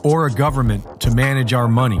bank or a government to manage our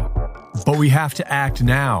money, but we have to act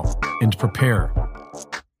now and prepare.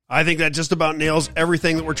 I think that just about nails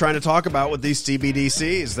everything that we're trying to talk about with these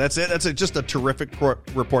CBDCs. That's it. That's just a terrific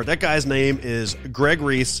report. That guy's name is Greg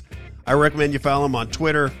Reese. I recommend you follow him on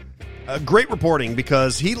Twitter. Great reporting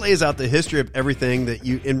because he lays out the history of everything that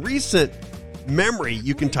you, in recent memory,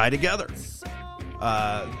 you can tie together.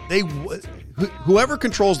 Whoever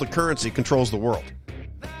controls the currency controls the world.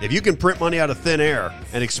 If you can print money out of thin air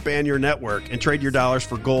and expand your network and trade your dollars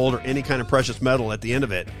for gold or any kind of precious metal at the end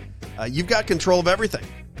of it, you've got control of everything.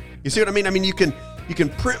 You see what I mean? I mean, you can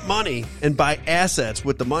print money and buy assets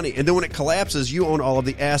with the money, and then when it collapses, you own all of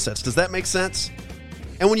the assets. Does that make sense?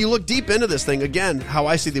 And when you look deep into this thing, again, how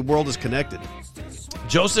I see the world is connected.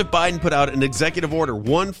 Joseph Biden put out an executive order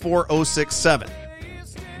 14067,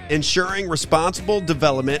 ensuring responsible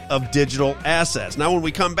development of digital assets. Now, when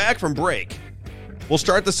we come back from break, we'll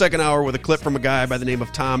start the second hour with a clip from a guy by the name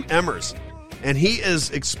of Tom Emmers. And he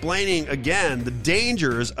is explaining, again, the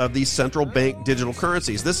dangers of these central bank digital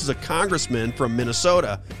currencies. This is a congressman from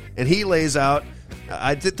Minnesota, and he lays out,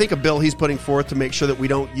 I think, a bill he's putting forth to make sure that we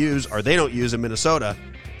don't use, or they don't use in Minnesota,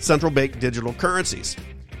 central bank digital currencies.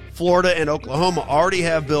 Florida and Oklahoma already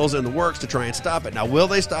have bills in the works to try and stop it. Now, will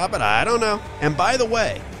they stop it? I don't know. And by the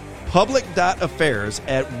way, public.affairs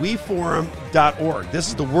at weforum.org, this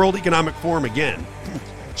is the World Economic Forum again,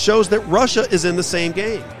 shows that Russia is in the same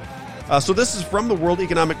game. So this is from the World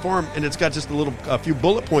Economic Forum, and it's got just a few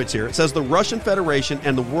bullet points here. It says the Russian Federation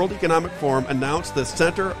and the World Economic Forum announced the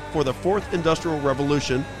Center for the Fourth Industrial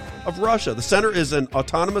Revolution of Russia. The center is an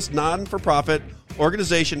autonomous, non-for-profit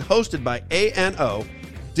organization hosted by ANO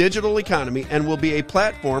Digital Economy and will be a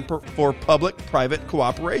platform for public-private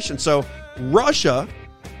cooperation. So Russia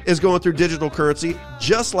is going through digital currency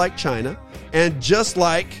just like China and just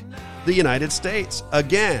like the United States.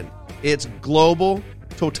 Again, it's global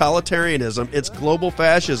totalitarianism, it's global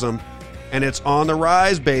fascism, and it's on the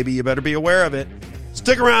rise, baby. You better be aware of it.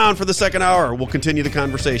 Stick around for the second hour. We'll continue the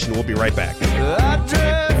conversation. We'll be right back.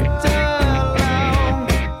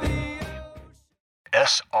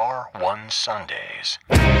 SR1 Sundays.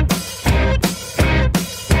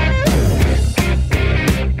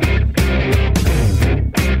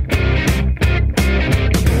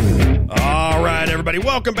 All right, everybody.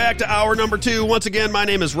 Welcome back to hour number 2. Once again, my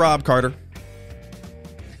name is Rob Carter.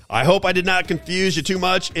 I hope I did not confuse you too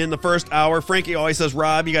much in the first hour. Frankie always says,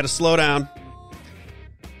 Rob, you got to slow down.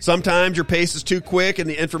 Sometimes your pace is too quick and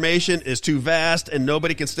the information is too vast and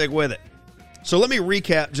nobody can stick with it. So let me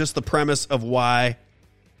recap just the premise of why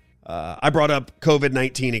I brought up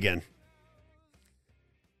COVID-19 again.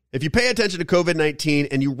 If you pay attention to COVID-19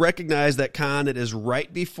 and you recognize that con that is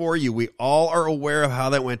right before you, we all are aware of how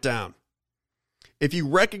that went down. If you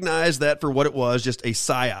recognize that for what it was, just a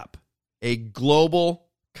psyop, a global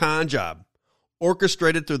con job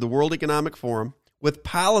orchestrated through the World Economic Forum with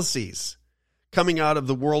policies coming out of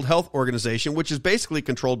the World Health Organization, which is basically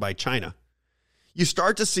controlled by China, you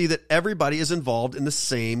start to see that everybody is involved in the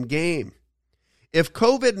same game. If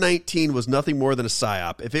COVID-19 was nothing more than a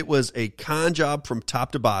psyop, if it was a con job from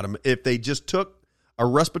top to bottom, if they just took a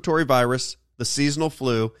respiratory virus, the seasonal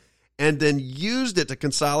flu, and then used it to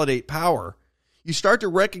consolidate power, you start to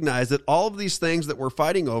recognize that all of these things that we're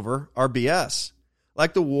fighting over are BS.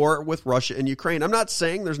 Like the war with Russia and Ukraine. I'm not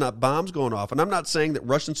saying there's not bombs going off, and I'm not saying that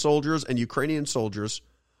Russian soldiers and Ukrainian soldiers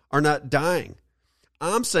are not dying.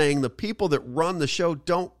 I'm saying the people that run the show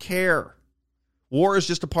don't care. War is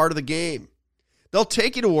just a part of the game. They'll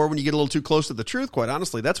take you to war when you get a little too close to the truth, quite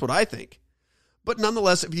honestly. That's what I think. But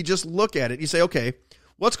nonetheless, if you just look at it, you say, okay,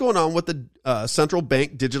 what's going on with the central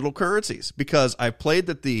bank digital currencies? Because I've played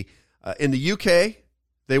that in the UK,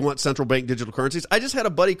 they want central bank digital currencies. I just had a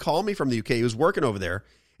buddy call me from the UK who was working over there,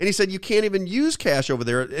 and he said you can't even use cash over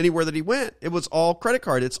there anywhere that he went. It was all credit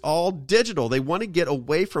card. It's all digital. They want to get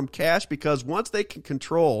away from cash because once they can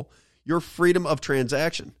control your freedom of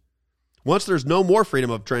transaction, once there's no more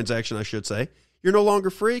freedom of transaction, I should say, you're no longer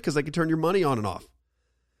free because they can turn your money on and off.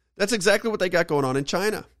 That's exactly what they got going on in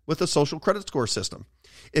China with the social credit score system.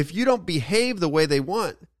 If you don't behave the way they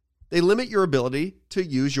want, they limit your ability to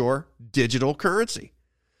use your digital currency.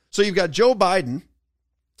 So you've got Joe Biden,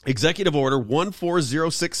 Executive Order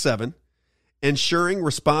 14067, ensuring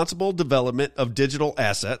responsible development of digital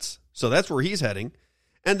assets. So that's where he's heading.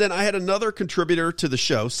 And then I had another contributor to the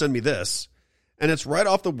show send me this, and it's right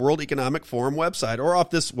off the World Economic Forum website, or off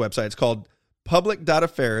this website. It's called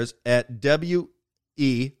public.affairs at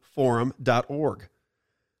weforum.org.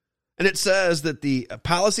 And it says that the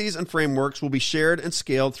policies and frameworks will be shared and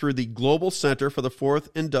scaled through the Global Center for the Fourth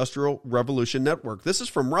Industrial Revolution Network. This is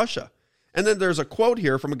from Russia. And then there's a quote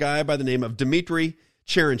here from a guy by the name of Dmitry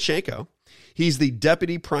Cherenchenko. He's the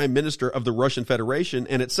deputy prime minister of the Russian Federation,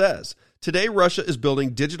 and it says, today Russia is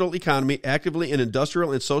building digital economy actively in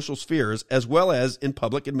industrial and social spheres as well as in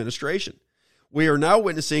public administration. We are now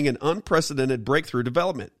witnessing an unprecedented breakthrough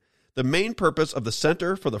development. The main purpose of the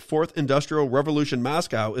Center for the Fourth Industrial Revolution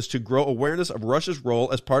Moscow is to grow awareness of Russia's role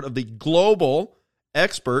as part of the global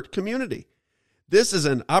expert community. This is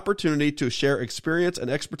an opportunity to share experience and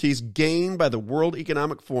expertise gained by the World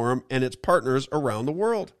Economic Forum and its partners around the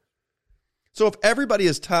world. So if everybody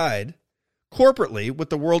is tied corporately with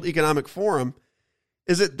the World Economic Forum,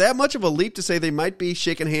 is it that much of a leap to say they might be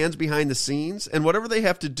shaking hands behind the scenes, and whatever they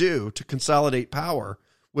have to do to consolidate power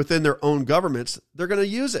within their own governments, they're going to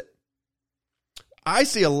use it? I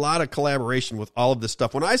see a lot of collaboration with all of this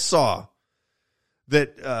stuff. When I saw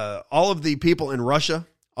that all of the people in Russia,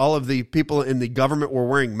 all of the people in the government were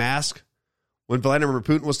wearing masks when Vladimir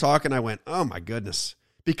Putin was talking, I went, oh my goodness.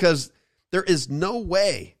 Because there is no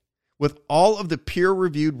way, with all of the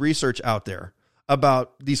peer-reviewed research out there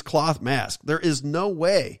about these cloth masks, there is no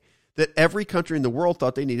way that every country in the world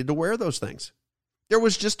thought they needed to wear those things. There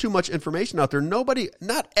was just too much information out there.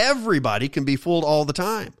 Not everybody can be fooled all the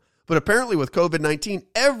time. But apparently with COVID-19,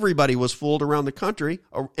 everybody was fooled around the country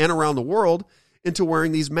and around the world into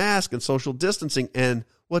wearing these masks and social distancing. And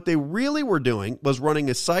what they really were doing was running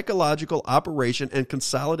a psychological operation and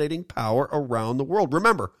consolidating power around the world.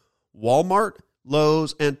 Remember, Walmart,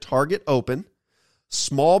 Lowe's, and Target open,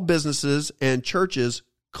 small businesses and churches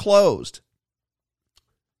closed.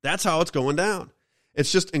 That's how it's going down.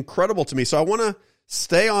 It's just incredible to me. So I want to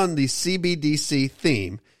stay on the CBDC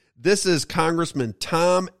theme. This is Congressman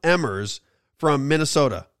Tom Emmers from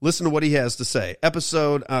Minnesota. Listen to what he has to say.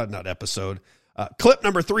 Clip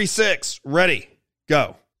number 36. Ready,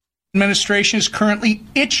 go. Administration is currently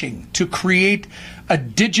itching to create a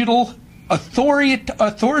digital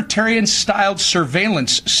authoritarian-styled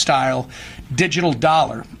surveillance-style digital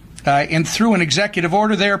dollar. And through an executive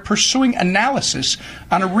order, they are pursuing analysis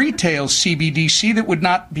on a retail CBDC that would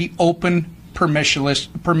not be open,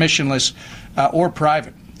 permissionless, or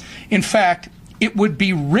private. In fact, it would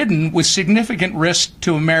be ridden with significant risk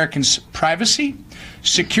to Americans' privacy,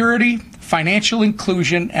 security, financial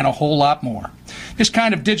inclusion, and a whole lot more. This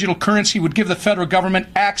kind of digital currency would give the federal government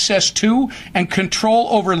access to and control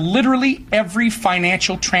over literally every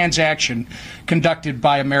financial transaction conducted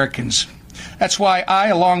by Americans. That's why I,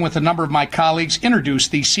 along with a number of my colleagues,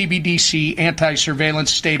 introduced the CBDC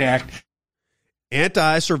Anti-Surveillance State Act.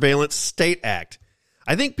 Anti-Surveillance State Act.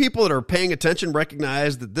 I think people that are paying attention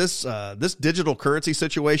recognize that this digital currency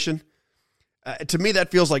situation, to me,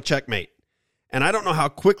 that feels like checkmate. And I don't know how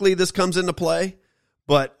quickly this comes into play,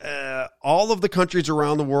 but all of the countries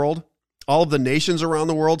around the world, all of the nations around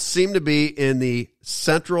the world seem to be in the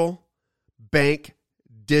central bank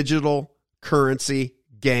digital currency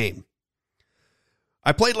game.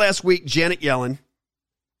 I played last week Janet Yellen,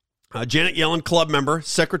 club member,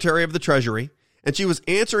 Secretary of the Treasury, and she was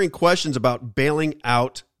answering questions about bailing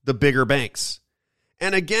out the bigger banks.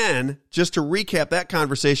 And again, just to recap that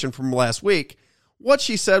conversation from last week, what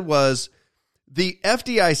she said was the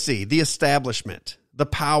FDIC, the establishment, the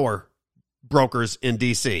power brokers in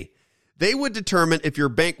D.C., they would determine if your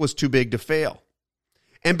bank was too big to fail.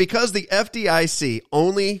 And because the FDIC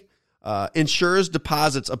only insures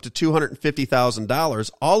deposits up to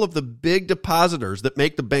 $250,000, all of the big depositors that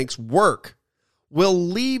make the banks work will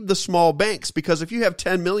leave the small banks, because if you have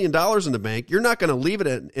 $10 million in the bank, you're not going to leave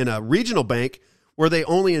it in a regional bank where they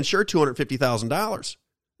only insure $250,000.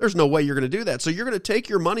 There's no way you're going to do that. So you're going to take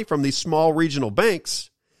your money from these small regional banks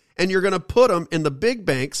and you're going to put them in the big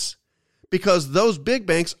banks, because those big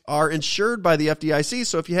banks are insured by the FDIC.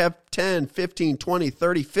 So if you have 10, 15, 20,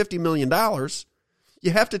 30, $50 million,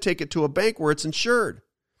 you have to take it to a bank where it's insured.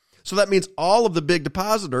 So that means all of the big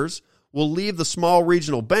depositors will leave the small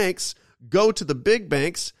regional banks, go to the big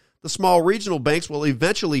banks. The small regional banks will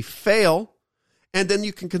eventually fail, and then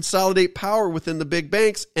you can consolidate power within the big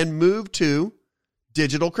banks and move to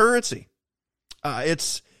digital currency.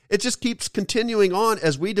 It just keeps continuing on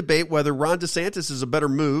as we debate whether Ron DeSantis is a better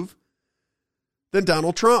move than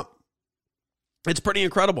Donald Trump. It's pretty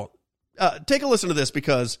incredible. Take a listen to this,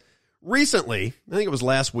 because recently, I think it was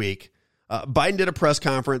last week, Biden did a press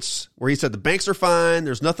conference where he said the banks are fine,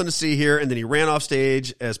 there's nothing to see here, and then he ran off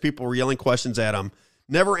stage as people were yelling questions at him.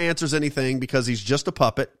 never answers anything because he's just a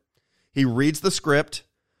puppet. He reads the script.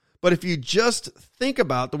 But if you just think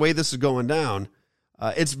about the way this is going down,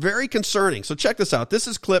 it's very concerning. So check this out. This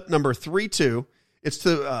is clip number 32. It's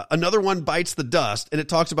to Another One Bites the Dust, and it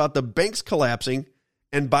talks about the banks collapsing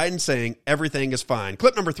and Biden saying everything is fine.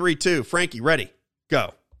 Clip number 32. Frankie, ready?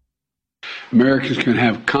 Go. Americans can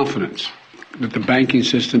have confidence that the banking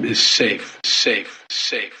system is safe.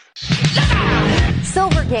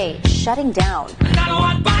 Silvergate shutting down.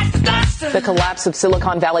 The collapse of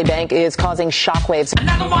Silicon Valley Bank is causing shockwaves.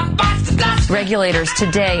 Regulators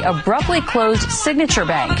today abruptly closed Signature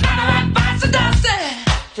Bank.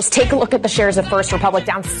 Just take a look at the shares of First Republic,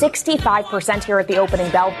 down 65% here at the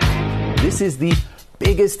opening bell. This is the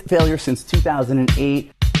biggest failure since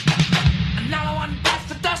 2008. Another one bites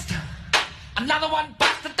the dust. Another one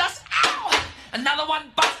bites the dust. Ow! Another one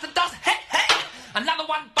bites the dust. Hey, hey! Another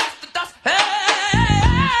one bites the dust. Hey!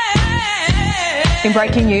 In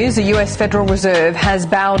breaking news, the U.S. Federal Reserve has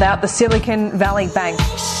bailed out the Silicon Valley Bank.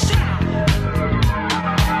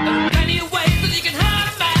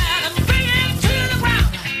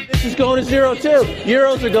 This is going to zero too.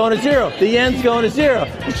 Euros are going to zero. The yen's going to zero.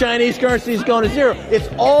 The Chinese currency is going to zero. It's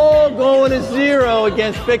all going to zero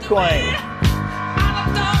against Bitcoin.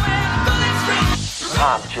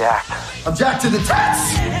 I'm jacked. I'm jacked to the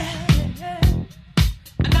tats.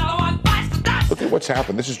 Look at what's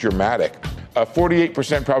happened. This is dramatic.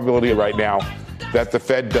 48% probability right now that the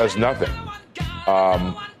Fed does nothing.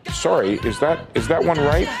 Sorry, is that one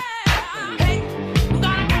right?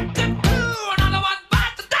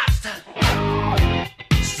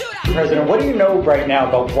 President, what do you know right now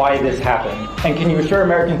about why this happened? And can you assure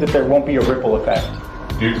Americans that there won't be a ripple effect?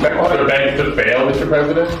 Do you expect other banks to fail, Mr.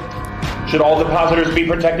 President? Should all depositors be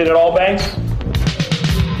protected at all banks?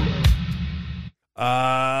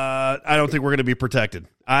 I don't think we're going to be protected.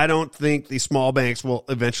 I don't think the small banks will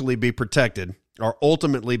eventually be protected or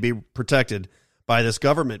ultimately be protected by this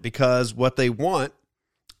government, because what they want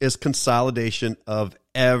is consolidation of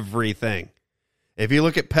everything. If you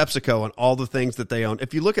look at PepsiCo and all the things that they own,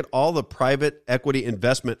 if you look at all the private equity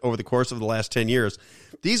investment over the course of the last 10 years,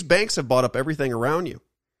 these banks have bought up everything around you.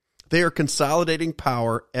 They are consolidating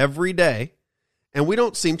power every day, and we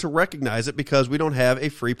don't seem to recognize it because we don't have a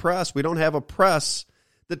free press. We don't have a press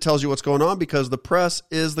that tells you what's going on, because the press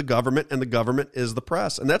is the government and the government is the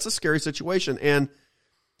press. And that's a scary situation. And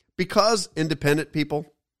because independent people,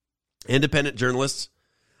 independent journalists,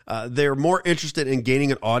 they're more interested in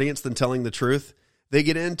gaining an audience than telling the truth. They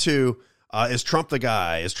get into, is Trump the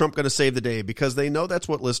guy? Is Trump going to save the day? Because they know that's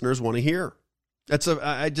what listeners want to hear.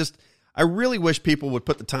 I really wish people would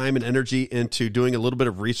put the time and energy into doing a little bit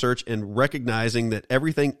of research and recognizing that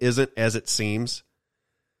everything isn't as it seems.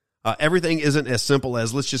 Everything isn't as simple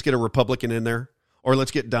as let's just get a Republican in there, or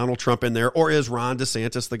let's get Donald Trump in there, or is Ron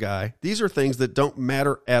DeSantis the guy? These are things that don't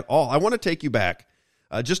matter at all. I want to take you back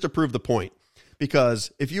just to prove the point,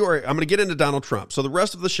 because I'm going to get into Donald Trump. So the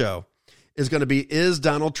rest of the show is going to be, is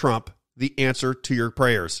Donald Trump the answer to your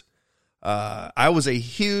prayers? I was a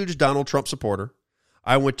huge Donald Trump supporter.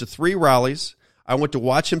 I went to 3 rallies. I went to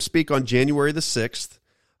watch him speak on January the 6th.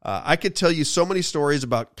 I could tell you so many stories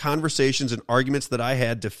about conversations and arguments that I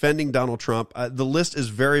had defending Donald Trump. The list is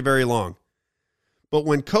very, very long. But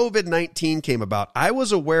when COVID-19 came about, I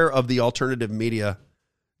was aware of the alternative media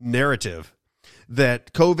narrative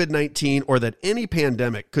that COVID-19 or that any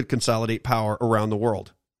pandemic could consolidate power around the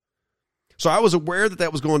world. So I was aware that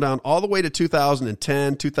that was going down all the way to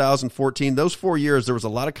 2010, 2014. Those 4 years, there was a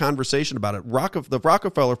lot of conversation about it. The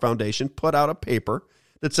Rockefeller Foundation put out a paper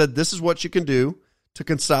that said this is what you can do to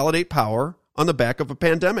consolidate power on the back of a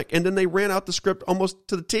pandemic. And then they ran out the script almost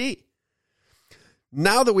to the T.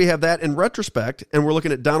 Now that we have that in retrospect and we're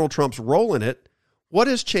looking at Donald Trump's role in it, what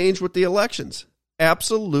has changed with the elections?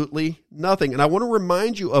 Absolutely nothing. And I want to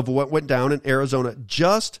remind you of what went down in Arizona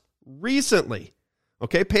just recently.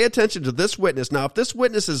 Okay, pay attention to this witness. Now, if this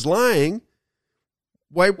witness is lying,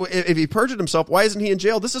 if he perjured himself, why isn't he in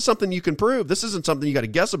jail? This is something you can prove. This isn't something you got to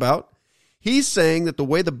guess about. He's saying that the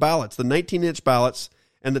way the ballots, the 19-inch ballots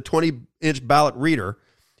and the 20-inch ballot reader,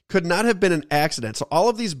 could not have been an accident. So all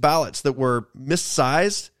of these ballots that were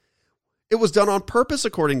missized, it was done on purpose,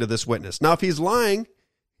 according to this witness. Now, if he's lying,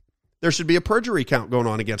 there should be a perjury count going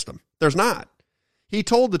on against him. There's not. He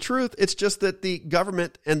told the truth. It's just that the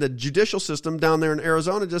government and the judicial system down there in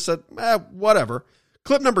Arizona just said, whatever.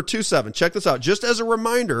 Clip number 27. Check this out. Just as a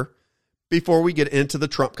reminder before we get into the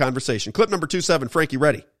Trump conversation. Clip number 27. Frankie,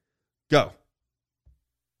 ready? Go.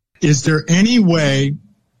 Is there any way,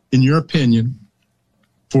 in your opinion,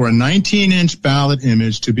 for a 19-inch ballot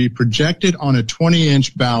image to be projected on a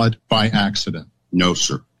 20-inch ballot by accident? No,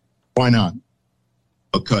 sir. Why not?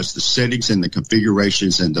 because the settings and the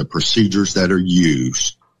configurations and the procedures that are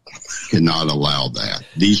used cannot allow that.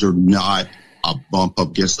 These are not a bump up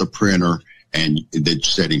against the printer and the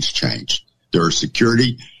settings change. There are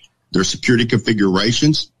security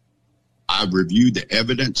configurations. I've reviewed the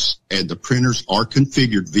evidence, and the printers are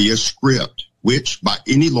configured via script, which by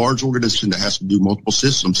any large organization that has to do multiple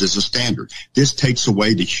systems is a standard. This takes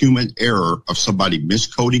away the human error of somebody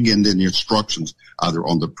miscoding in the instructions either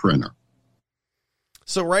on the printer.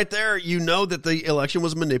 So right there, you know that the election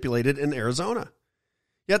was manipulated in Arizona.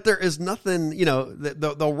 Yet there is nothing,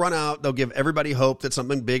 they'll run out, they'll give everybody hope that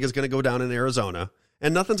something big is going to go down in Arizona,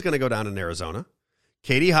 and nothing's going to go down in Arizona.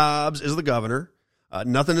 Katie Hobbs is the governor.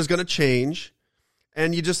 Nothing is going to change.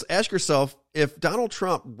 And you just ask yourself, if Donald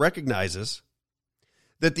Trump recognizes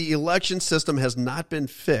that the election system has not been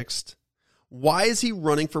fixed, why is he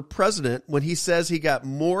running for president when he says he got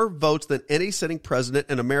more votes than any sitting president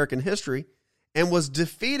in American history and was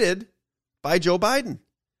defeated by Joe Biden?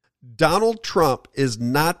 Donald Trump is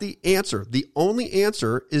not the answer. The only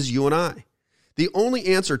answer is you and I. The only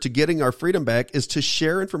answer to getting our freedom back is to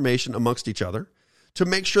share information amongst each other, to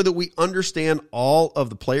make sure that we understand all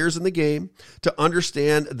of the players in the game, to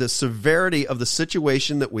understand the severity of the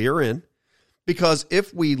situation that we are in. Because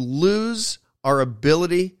if we lose our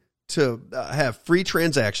ability to have free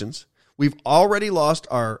transactions, we've already lost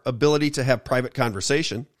our ability to have private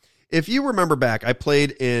conversation. If you remember back, I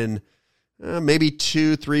played in maybe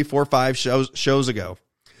 2, 3, 4, 5 shows ago.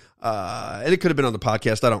 And it could have been on the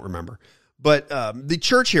podcast. I don't remember. But the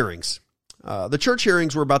church hearings. The church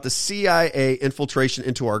hearings were about the CIA infiltration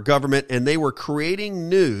into our government, and they were creating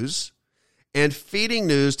news and feeding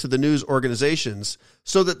news to the news organizations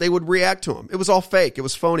so that they would react to them. It was all fake. It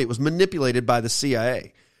was phony. It was manipulated by the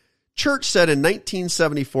CIA. Church said in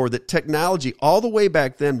 1974 that technology all the way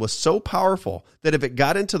back then was so powerful that if it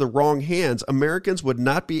got into the wrong hands, Americans would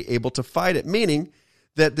not be able to fight it, meaning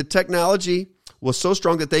that the technology was so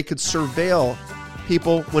strong that they could surveil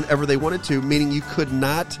people whenever they wanted to, meaning you could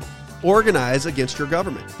not organize against your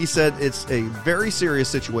government. He said it's a very serious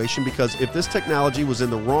situation because if this technology was in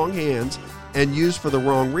the wrong hands and used for the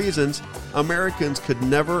wrong reasons, Americans could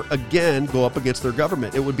never again go up against their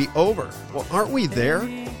government. It would be over. Well, aren't we there?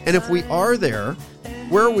 And if we are there,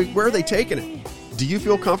 where are they taking it? Do you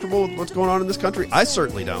feel comfortable with what's going on in this country? I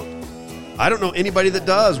certainly don't. I don't know anybody that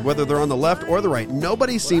does, whether they're on the left or the right.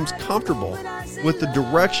 Nobody seems comfortable with the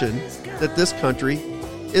direction that this country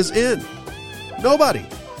is in. Nobody.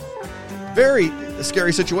 Very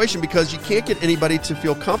scary situation because you can't get anybody to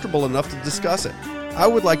feel comfortable enough to discuss it. I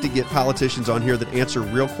would like to get politicians on here that answer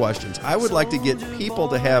real questions. I would like to get people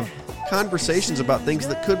to have conversations about things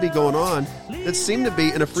that could be going on that seem to be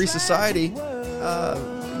in a free society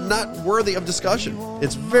not worthy of discussion.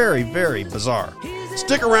 It's very, very bizarre.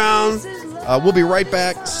 Stick around. We'll be right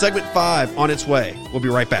back. Segment 5 on its way. We'll be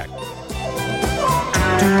right back.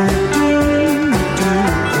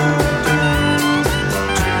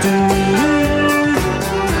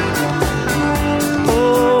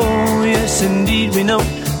 Indeed, we know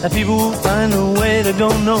that people will find a way to go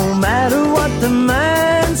no matter what the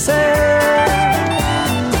man says.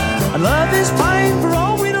 Love is fine for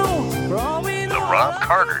all we know. For all we know. The Robb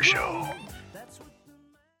Carter Show.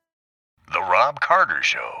 The Robb Carter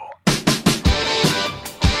Show.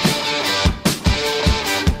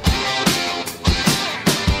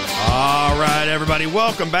 All right, everybody,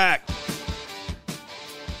 welcome back.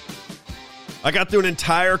 I got through an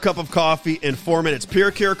entire cup of coffee in 4 minutes.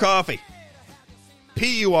 Pure Cure Coffee.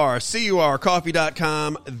 PURCUR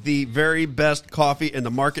coffee.com, the very best coffee in the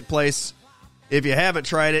marketplace. If you haven't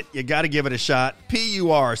tried it, you got to give it a shot.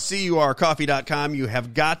 PURCUR coffee.com. You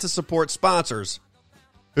have got to support sponsors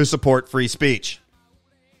who support free speech.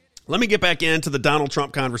 Let me get back into the Donald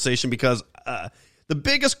Trump conversation because the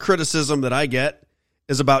biggest criticism that I get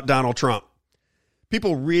is about Donald Trump.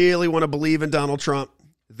 People really want to believe in Donald Trump.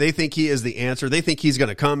 They think he is the answer. They think he's going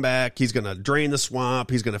to come back. He's going to drain the swamp.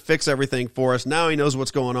 He's going to fix everything for us. Now he knows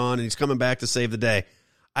what's going on, and he's coming back to save the day.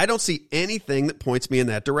 I don't see anything that points me in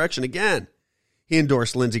that direction. Again, he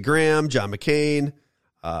endorsed Lindsey Graham, John McCain,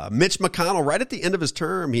 Mitch McConnell. Right at the end of his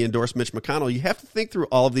term, he endorsed Mitch McConnell. You have to think through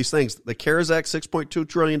all of these things. The CARES Act, $6.2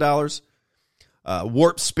 trillion.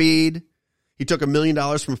 Warp speed. He took $1 million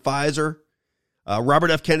from Pfizer.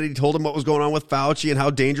 Robert F. Kennedy told him what was going on with Fauci and how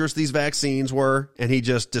dangerous these vaccines were, and he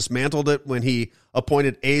just dismantled it when he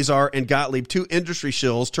appointed Azar and Gottlieb, 2 industry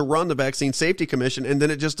shills, to run the Vaccine Safety Commission, and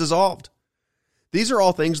then it just dissolved. These are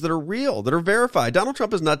all things that are real, that are verified. Donald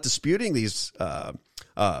Trump is not disputing these,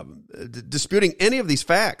 disputing any of these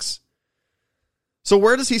facts. So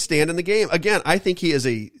where does he stand in the game? Again, I think he is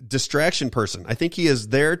a distraction person. I think he is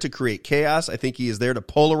there to create chaos. I think he is there to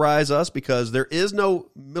polarize us because there is no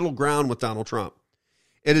middle ground with Donald Trump.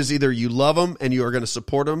 It is either you love him and you are going to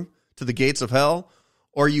support him to the gates of hell,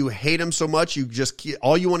 or you hate him so much you just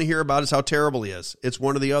all you want to hear about is how terrible he is. It's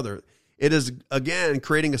one or the other. It is, again,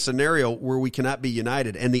 creating a scenario where we cannot be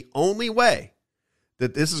united. And the only way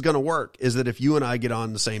that this is going to work is that if you and I get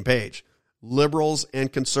on the same page. Liberals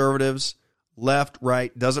and conservatives, left,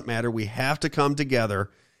 right, doesn't matter. We have to come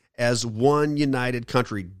together as one united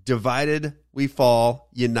country. Divided, we fall.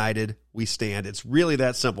 United, we stand. It's really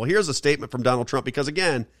that simple. Here's a statement from Donald Trump because,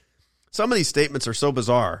 again, some of these statements are so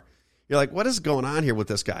bizarre. You're like, what is going on here with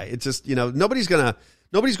this guy? It's just, nobody's going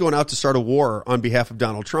out to start a war on behalf of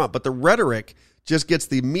Donald Trump, but the rhetoric just gets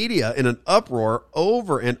the media in an uproar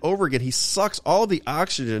over and over again. He sucks all of the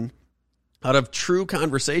oxygen out of true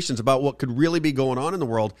conversations about what could really be going on in the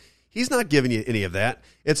world. He's not giving you any of that.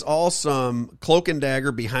 It's all some cloak and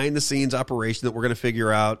dagger behind the scenes operation that we're going to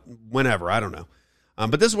figure out whenever. I don't know.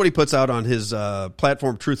 But this is what he puts out on his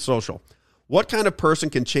platform, Truth Social. What kind of person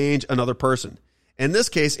can change another person? In this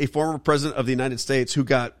case, a former president of the United States who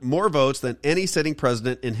got more votes than any sitting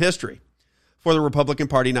president in history for the Republican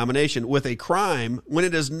Party nomination with a crime when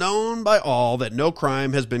it is known by all that no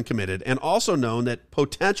crime has been committed, and also known that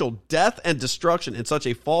potential death and destruction in such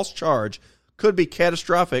a false charge could be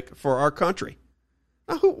catastrophic for our country.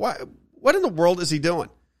 Now, what in the world is he doing?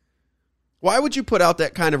 Why would you put out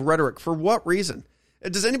that kind of rhetoric? For what reason?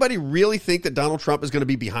 Does anybody really think that Donald Trump is going to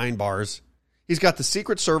be behind bars? He's got the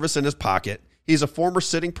Secret Service in his pocket. He's a former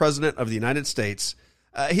sitting president of the United States.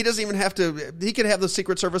 He doesn't even have to, he could have the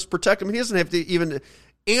Secret Service protect him. He doesn't have to even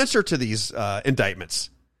answer to these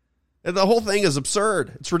indictments. And the whole thing is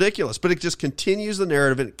absurd. It's ridiculous, but it just continues the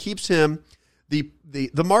narrative and it keeps him the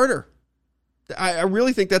martyr. I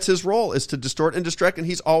really think that's his role, is to distort and distract, and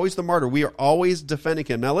he's always the martyr. We are always defending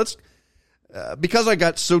him. Now let's, because I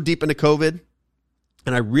got so deep into COVID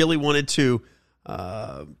and I really wanted to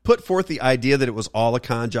put forth the idea that it was all a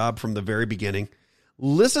con job from the very beginning.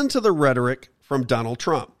 Listen to the rhetoric from Donald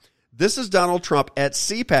Trump. This is Donald Trump at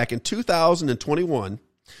CPAC in 2021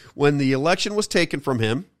 when the election was taken from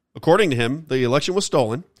him. According to him, the election was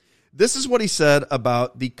stolen. This is what he said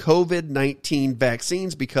about the COVID-19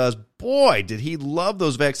 vaccines because, boy, did he love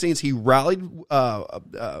those vaccines. He rallied all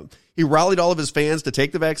of his fans to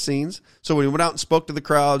take the vaccines. So when he went out and spoke to the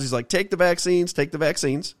crowds, he's like, take the vaccines, take the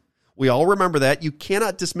vaccines. We all remember that. You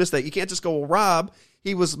cannot dismiss that. You can't just go, well, Rob,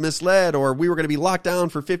 he was misled, or we were going to be locked down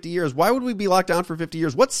for 50 years. Why would we be locked down for 50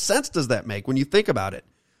 years? What sense does that make when you think about it?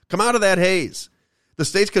 Come out of that haze. The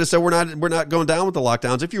states could have said, we're not going down with the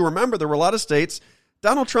lockdowns. If you remember, there were a lot of states.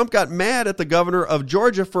 Donald Trump got mad at the governor of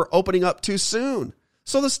Georgia for opening up too soon.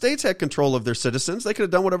 So the states had control of their citizens. They could have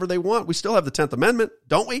done whatever they want. We still have the 10th Amendment,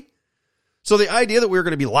 don't we? So the idea that we were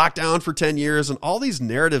going to be locked down for 10 years and all these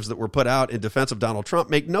narratives that were put out in defense of Donald Trump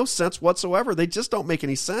make no sense whatsoever. They just don't make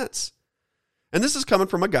any sense. And this is coming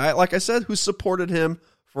from a guy, like I said, who supported him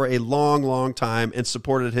for a long, long time and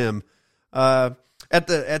supported him at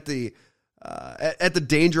the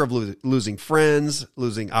danger of losing friends,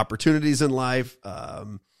 losing opportunities in life,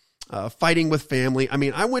 fighting with family. I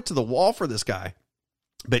mean, I went to the wall for this guy,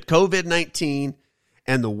 but COVID-19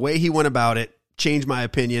 and the way he went about it changed my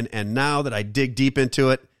opinion. And now that I dig deep into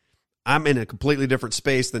it, I'm in a completely different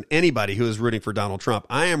space than anybody who is rooting for Donald Trump.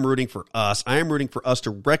 I am rooting for us. I am rooting for us to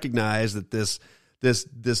recognize that this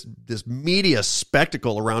media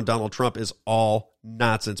spectacle around Donald Trump is all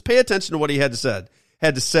nonsense. Pay attention to what he had to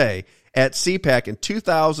say at CPAC in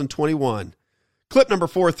 2021. Clip number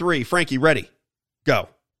 4-3. Frankie, ready? Go.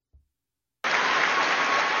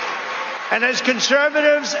 And as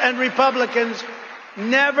conservatives and Republicans,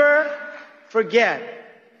 never forget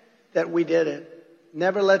that we did it.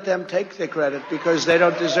 Never let them take the credit because they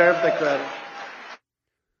don't deserve the credit.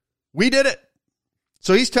 We did it.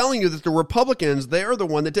 So he's telling you that the Republicans, they are the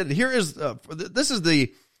one that did it. Here is, this is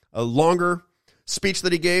the longer speech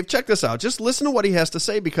that he gave. Check this out. Just listen to what he has to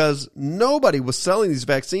say because nobody was selling these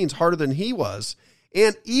vaccines harder than he was.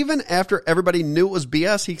 And even after everybody knew it was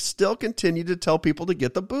BS, he still continued to tell people to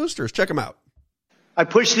get the boosters. Check him out. I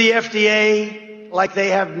pushed the FDA like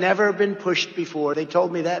they have never been pushed before. They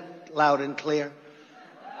told me that loud and clear.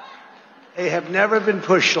 They have never been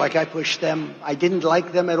pushed like I pushed them. I didn't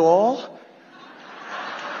like them at all.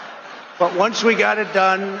 But once we got it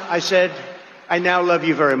done, I said, I now love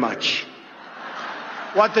you very much.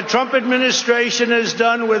 What the Trump administration has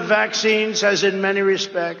done with vaccines has, in many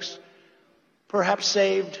respects, perhaps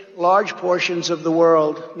saved large portions of the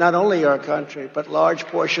world, not only our country, but large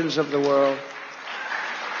portions of the world.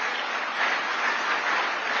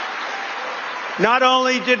 Not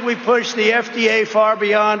only did we push the FDA far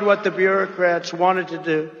beyond what the bureaucrats wanted to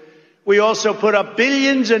do, we also put up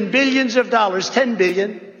billions and billions of dollars, $10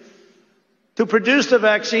 billion, to produce the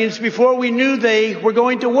vaccines before we knew they were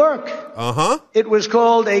going to work. It was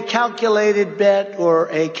called a calculated bet or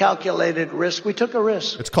a calculated risk. We took a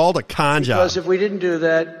risk. It's called a con job. Because if we didn't do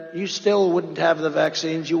that, you still wouldn't have the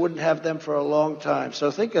vaccines. You wouldn't have them for a long time.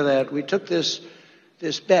 So think of that. We took this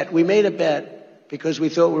bet. We made a bet because we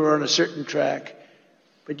thought we were on a certain track.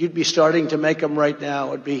 But you'd be starting to make them right now.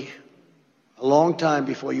 It would be a long time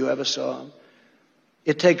before you ever saw them.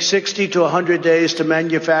 It takes 60 to 100 days to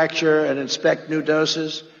manufacture and inspect new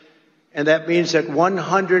doses, and that means that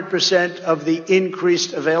 100% of the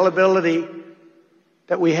increased availability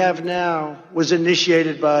that we have now was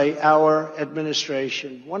initiated by our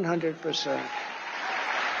administration. 100%.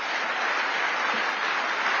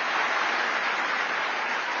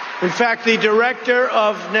 In fact, the director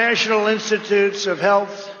of National Institutes of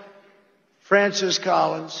Health, Francis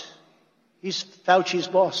Collins, he's Fauci's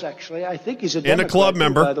boss, actually. I think he's a Democrat, and a club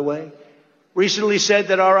member, by the way. Recently said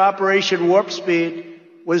that our Operation Warp Speed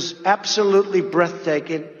was absolutely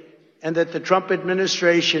breathtaking and that the Trump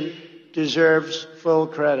administration deserves full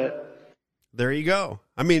credit. There you go.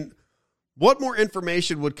 I mean, what more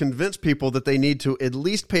information would convince people that they need to at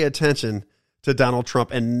least pay attention to Donald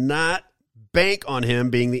Trump and not bank on him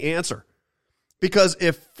being the answer? Because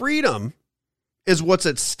if freedom is what's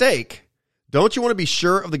at stake, don't you want to be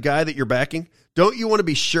sure of the guy that you're backing? Don't you want to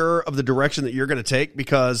be sure of the direction that you're going to take?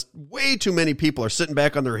 Because way too many people are sitting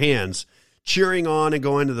back on their hands, cheering on and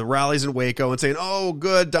going to the rallies in Waco and saying, oh,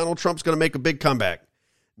 good, Donald Trump's going to make a big comeback.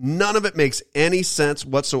 None of it makes any sense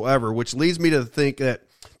whatsoever, which leads me to think that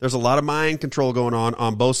there's a lot of mind control going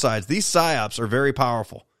on both sides. These psyops are very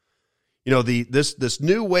powerful. You know, this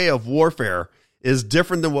new way of warfare is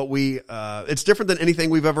different than it's different than anything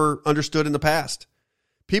we've ever understood in the past.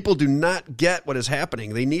 People do not get what is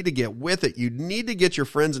happening. They need to get with it. You need to get your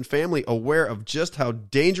friends and family aware of just how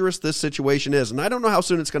dangerous this situation is. And I don't know how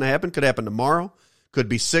soon it's going to happen. Could happen tomorrow. Could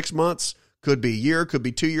be 6 months. Could be a year. Could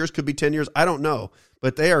be 2 years. Could be 10 years. I don't know.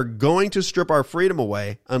 But they are going to strip our freedom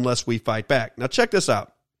away unless we fight back. Now, check this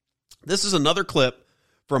out. This is another clip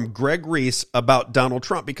from Greg Reese about Donald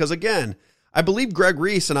Trump. Because, again, I believe Greg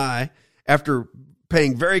Reese and I, after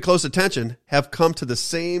paying very close attention, have come to the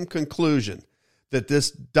same conclusion, that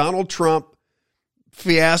this Donald Trump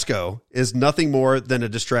fiasco is nothing more than a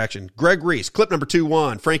distraction. Greg Reese, clip number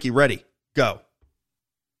 2-1. Frankie, ready, go.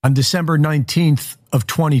 On December 19th of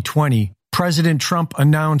 2020, President Trump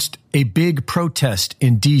announced a big protest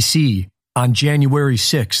in D.C. on January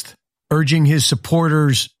 6th, urging his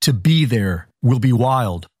supporters to be there. Will be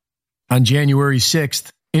wild. On January 6th,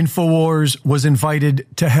 InfoWars was invited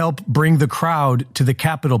to help bring the crowd to the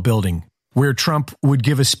Capitol building, where Trump would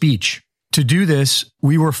give a speech. To do this,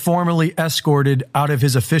 we were formally escorted out of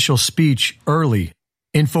his official speech early.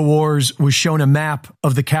 InfoWars was shown a map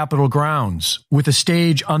of the Capitol grounds with a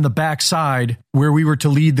stage on the backside where we were to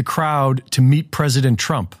lead the crowd to meet President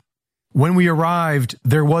Trump. When we arrived,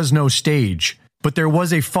 there was no stage, but there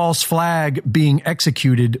was a false flag being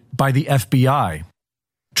executed by the FBI.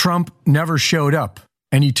 Trump never showed up,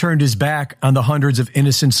 and he turned his back on the hundreds of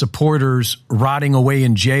innocent supporters rotting away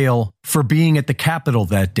in jail for being at the Capitol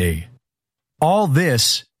that day. All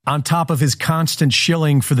this, on top of his constant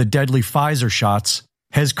shilling for the deadly Pfizer shots,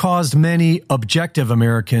 has caused many objective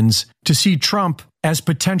Americans to see Trump as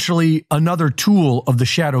potentially another tool of the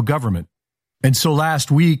shadow government. And so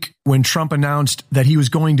last week, when Trump announced that he was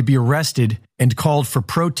going to be arrested and called for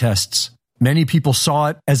protests, many people saw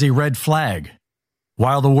it as a red flag.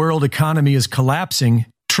 While the world economy is collapsing,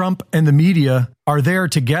 Trump and the media are there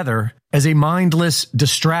together as a mindless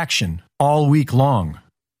distraction all week long.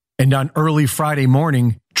 And on early Friday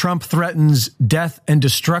morning, Trump threatens death and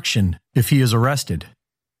destruction if he is arrested.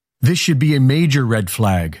 This should be a major red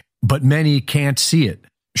flag, but many can't see it.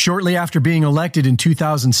 Shortly after being elected in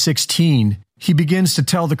 2016, he begins to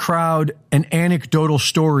tell the crowd an anecdotal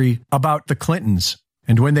story about the Clintons.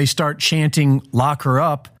 And when they start chanting, "Lock her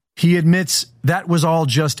up," he admits that was all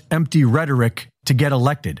just empty rhetoric to get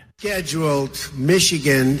elected. Scheduled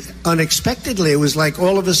Michigan unexpectedly. It was like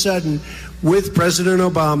all of a sudden with President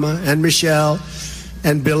Obama and Michelle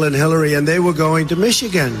and Bill and Hillary, and they were going to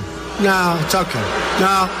Michigan. No, it's okay.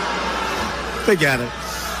 No, forget it.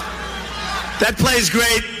 That plays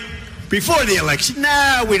great before the election.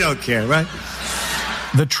 No, we don't care, right?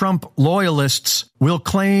 The Trump loyalists will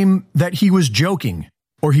claim that he was joking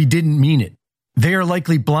or he didn't mean it. They are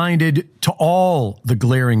likely blinded to all the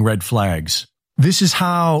glaring red flags. This is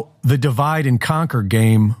how the divide and conquer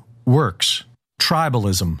game works.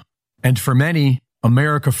 Tribalism. And for many,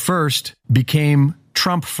 America First became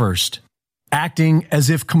Trump First, acting as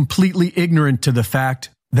if completely ignorant to the fact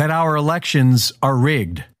that our elections are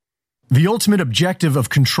rigged. The ultimate objective of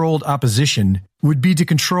controlled opposition would be to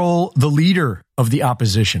control the leader of the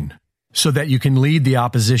opposition so that you can lead the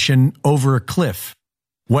opposition over a cliff.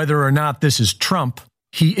 Whether or not this is Trump,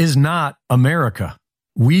 he is not America.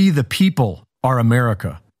 We, the people, are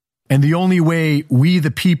America. And the only way we,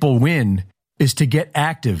 the people, win is to get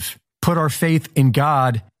active, put our faith in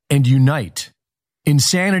God, and unite.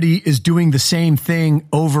 Insanity is doing the same thing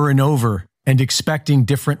over and over and expecting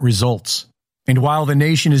different results. And while the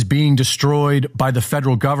nation is being destroyed by the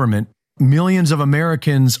federal government, millions of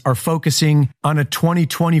Americans are focusing on a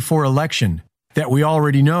 2024 election that we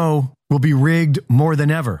already know will be rigged more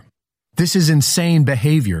than ever. This is insane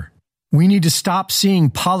behavior. We need to stop seeing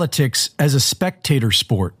politics as a spectator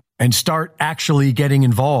sport and start actually getting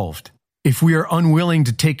involved. If we are unwilling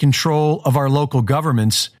to take control of our local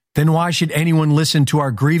governments, then why should anyone listen to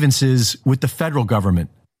our grievances with the federal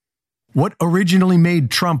government? What originally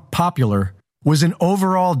made Trump popular was an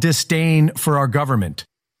overall disdain for our government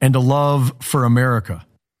and a love for America.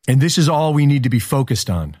 And this is all we need to be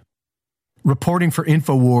focused on. Reporting for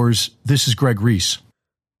InfoWars, this is Greg Reese.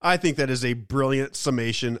 I think that is a brilliant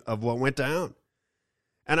summation of what went down.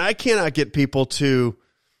 And I cannot get people to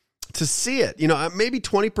see it. You know, maybe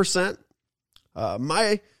 20%.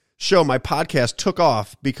 My show, my podcast took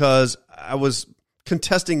off because I was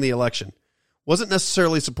contesting the election. Wasn't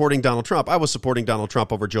necessarily supporting Donald Trump. I was supporting Donald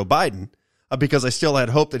Trump over Joe Biden because I still had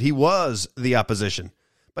hope that he was the opposition.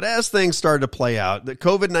 But as things started to play out, the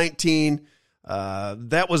COVID-19,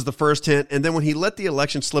 that was the first hint. And then when he let the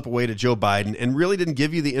election slip away to Joe Biden and really didn't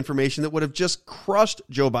give you the information that would have just crushed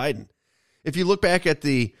Joe Biden. If you look back at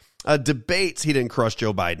the debates, he didn't crush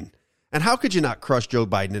Joe Biden. And how could you not crush Joe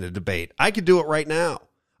Biden in a debate? I could do it right now.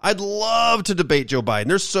 I'd love to debate Joe Biden.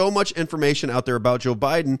 There's so much information out there about Joe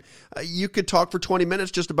Biden. You could talk for 20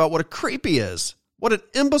 minutes just about what a creep he is, what an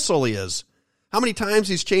imbecile he is, how many times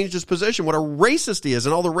he's changed his position, what a racist he is,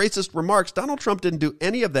 and all the racist remarks. Donald Trump didn't do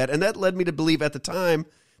any of that, and that led me to believe at the time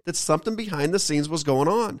that something behind the scenes was going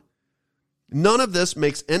on. None of this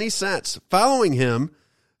makes any sense. Following him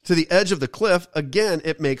to the edge of the cliff, again,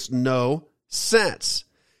 it makes no sense.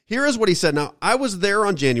 Here is what he said. Now, I was there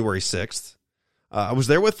on January 6th. I was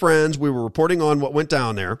there with friends. We were reporting on what went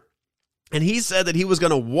down there. And he said that he was going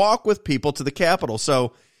to walk with people to the Capitol.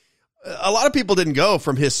 So a lot of people didn't go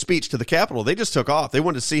from his speech to the Capitol. They just took off. They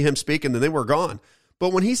wanted to see him speak, and then they were gone.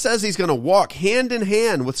 But when he says he's going to walk hand in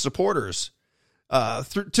hand with supporters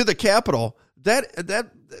to the Capitol, that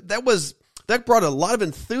brought a lot of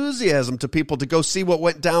enthusiasm to people to go see what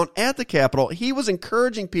went down at the Capitol. He was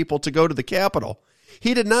encouraging people to go to the Capitol.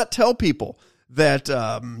 He did not tell people that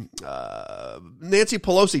Nancy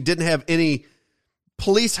Pelosi didn't have any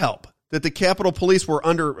police help, that the Capitol Police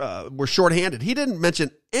were shorthanded. He didn't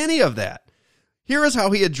mention any of that. Here is how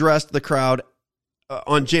he addressed the crowd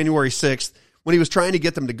on January 6th when he was trying to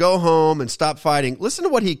get them to go home and stop fighting. Listen to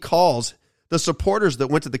what he calls the supporters that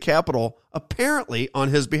went to the Capitol apparently on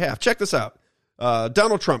his behalf. Check this out.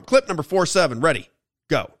 Donald Trump, clip number 47. Ready?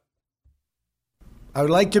 Go. I would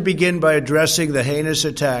like to begin by addressing the heinous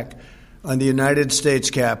attack on the United States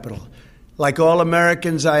Capitol. Like all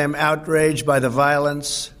Americans, I am outraged by the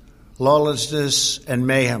violence, lawlessness, and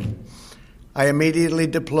mayhem. I immediately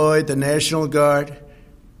deployed the National Guard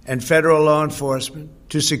and federal law enforcement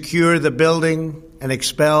to secure the building and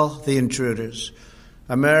expel the intruders.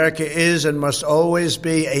 America is and must always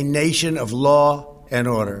be a nation of law and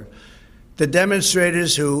order. The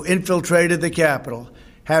demonstrators who infiltrated the Capitol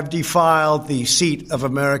have defiled the seat of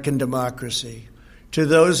American democracy. To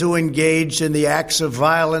those who engaged in the acts of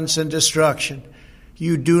violence and destruction,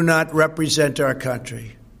 you do not represent our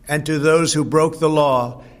country. And to those who broke the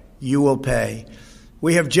law, you will pay.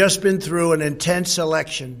 We have just been through an intense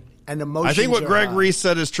election, and emotions I think what Greg high. Reese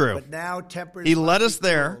said is true. But now tempers he led us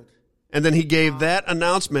there, and then he gave that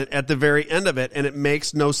announcement at the very end of it, and it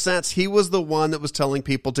makes no sense. He was the one that was telling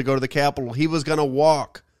people to go to the Capitol. He was going to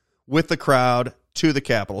walk with the crowd to the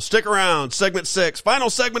Capitol. Stick around. Segment 6, final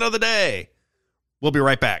segment of the day. We'll be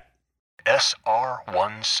right back.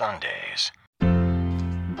 SR1 Sundays.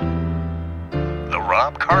 The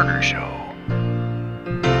Robb Carter Show.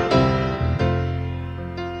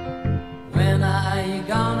 When are you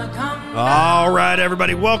gonna come? All right,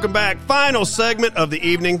 everybody. Welcome back. Final segment of the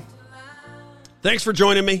evening. Thanks for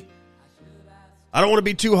joining me. I don't want to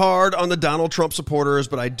be too hard on the Donald Trump supporters,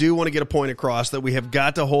 but I do want to get a point across that we have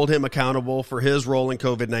got to hold him accountable for his role in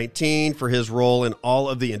COVID-19, for his role in all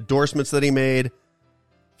of the endorsements that he made,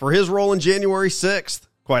 for his role in January 6th,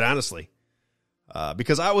 quite honestly.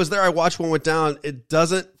 because I was there. I watched one went down. It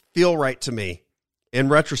doesn't feel right to me in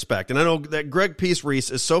retrospect. And I know that Greg Peace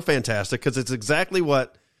Reese is so fantastic because it's exactly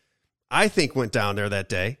what I think went down there that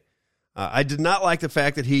day. I did not like the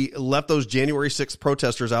fact that he left those January 6th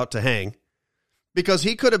protesters out to hang, because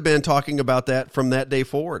he could have been talking about that from that day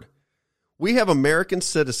forward. We have American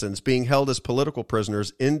citizens being held as political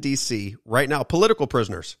prisoners in D.C. right now, political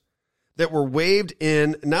prisoners that were waved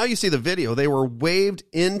in. Now you see the video. They were waved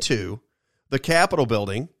into the Capitol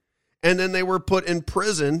building, and then they were put in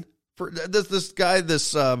prison for this guy,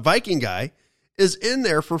 this Viking guy, is in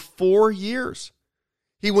there for 4 years.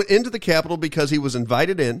 He went into the Capitol because he was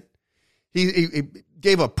invited in. He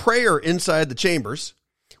gave a prayer inside the chambers.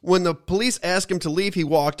 When the police asked him to leave, he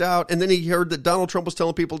walked out, and then he heard that Donald Trump was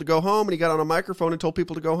telling people to go home, and he got on a microphone and told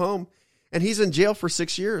people to go home, and he's in jail for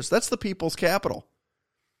 6 years. That's the people's capital.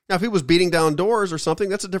 Now, if he was beating down doors or something,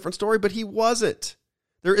 that's a different story, but he wasn't.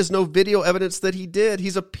 There is no video evidence that he did.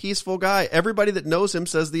 He's a peaceful guy. Everybody that knows him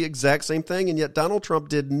says the exact same thing, and yet Donald Trump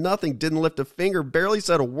did nothing, didn't lift a finger, barely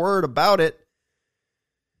said a word about it,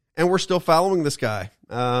 and we're still following this guy.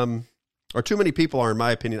 Or too many people are, in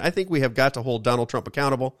my opinion. I think we have got to hold Donald Trump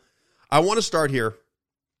accountable. I want to start here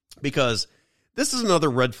because this is another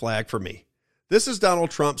red flag for me. This is Donald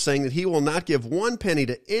Trump saying that he will not give one penny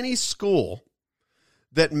to any school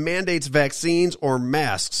that mandates vaccines or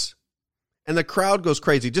masks. And the crowd goes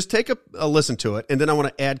crazy. Just take a listen to it, and then I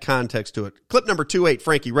want to add context to it. Clip number 28.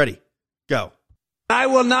 Frankie, ready? Go. I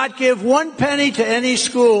will not give one penny to any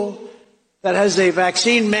school that has a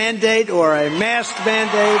vaccine mandate or a mask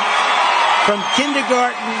mandate from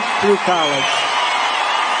kindergarten through college.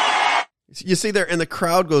 You see there, and the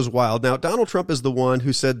crowd goes wild. Now, Donald Trump is the one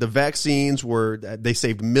who said the vaccines they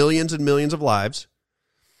saved millions and millions of lives.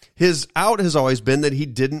 His out has always been that he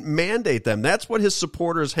didn't mandate them. That's what his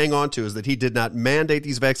supporters hang on to, is that he did not mandate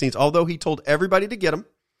these vaccines, although he told everybody to get them,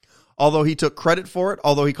 although he took credit for it,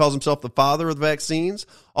 although he calls himself the father of the vaccines,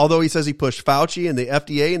 although he says he pushed Fauci and the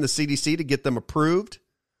FDA and the CDC to get them approved,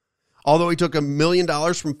 although he took $1 million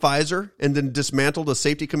from Pfizer and then dismantled a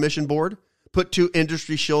safety commission board, put 2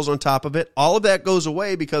 industry shills on top of it. All of that goes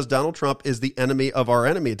away because Donald Trump is the enemy of our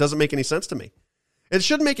enemy. It doesn't make any sense to me. It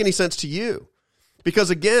shouldn't make any sense to you.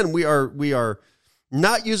 Because again, we are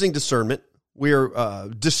not using discernment. We are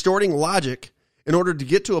distorting logic in order to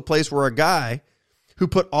get to a place where a guy who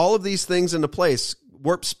put all of these things into place,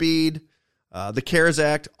 warp speed, the CARES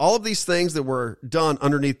Act, all of these things that were done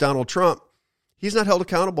underneath Donald Trump, he's not held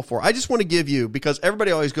accountable for. I just want to give you, because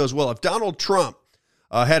everybody always goes, well, if Donald Trump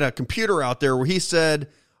had a computer out there where he said,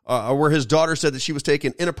 where his daughter said that she was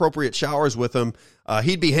taking inappropriate showers with him,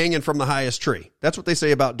 he'd be hanging from the highest tree. That's what they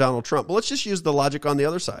say about Donald Trump. But let's just use the logic on the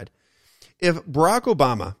other side. If Barack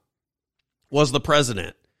Obama was the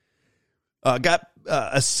president, got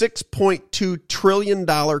a $6.2 trillion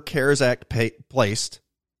CARES Act placed,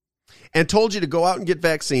 and told you to go out and get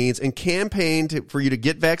vaccines and campaigned for you to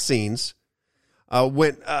get vaccines,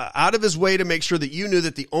 went out of his way to make sure that you knew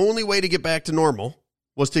that the only way to get back to normal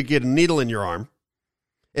was to get a needle in your arm.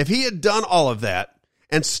 If he had done all of that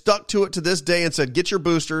and stuck to it to this day and said, get your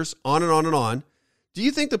boosters, on and on and on, do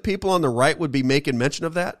you think the people on the right would be making mention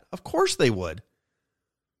of that? Of course they would.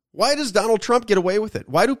 Why does Donald Trump get away with it?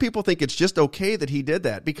 Why do people think it's just okay that he did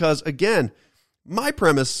that? Because, again, my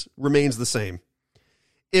premise remains the same.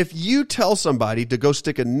 If you tell somebody to go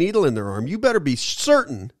stick a needle in their arm, you better be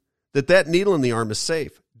certain that that needle in the arm is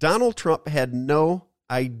safe. Donald Trump had no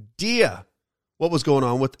idea what was going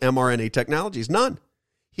on with mRNA technologies. None.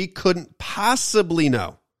 He couldn't possibly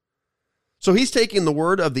know. So he's taking the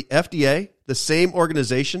word of the FDA, the same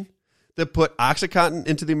organization that put OxyContin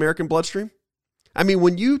into the American bloodstream. I mean,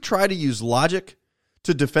 when you try to use logic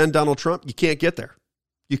to defend Donald Trump, you can't get there.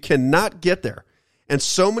 You cannot get there. And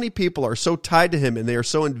so many people are so tied to him and they are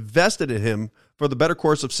so invested in him for the better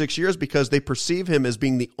course of 6 years because they perceive him as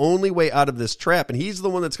being the only way out of this trap. And he's the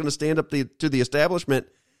one that's going to stand up to the establishment.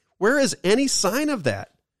 Where is any sign of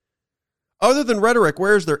that? Other than rhetoric,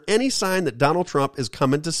 where is there any sign that Donald Trump is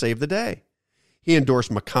coming to save the day? He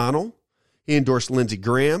endorsed McConnell. He endorsed Lindsey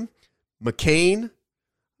Graham, McCain,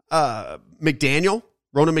 McDaniel,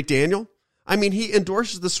 Ronna McDaniel. I mean, he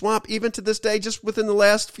endorses the swamp even to this day. Just within the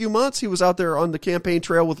last few months, he was out there on the campaign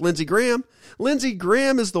trail with Lindsey Graham. Lindsey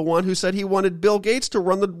Graham is the one who said he wanted Bill Gates to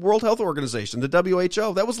run the World Health Organization, the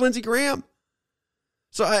WHO. That was Lindsey Graham.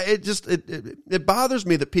 So it bothers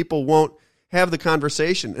me that people won't have the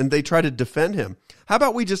conversation and they try to defend him. How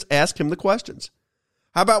about we just ask him the questions?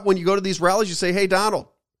 How about when you go to these rallies, you say, hey, Donald,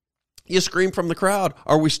 you scream from the crowd,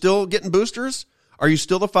 are we still getting boosters? Are you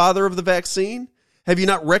still the father of the vaccine? Have you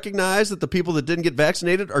not recognized that the people that didn't get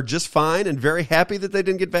vaccinated are just fine and very happy that they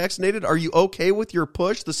didn't get vaccinated? Are you okay with your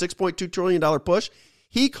push, the $6.2 trillion push?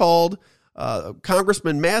 He called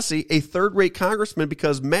Congressman Massey a third-rate congressman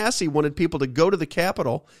because Massey wanted people to go to the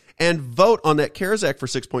Capitol and vote on that CARES Act for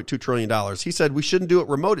 $6.2 trillion. He said we shouldn't do it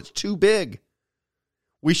remote. It's too big.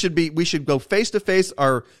 We should go face-to-face.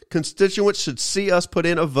 Our constituents should see us put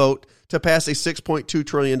in a vote to pass a $6.2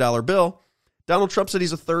 trillion bill. Donald Trump said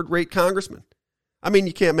he's a third-rate congressman. I mean,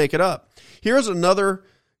 you can't make it up. Here's another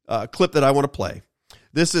clip that I want to play.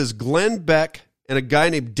 This is Glenn Beck and a guy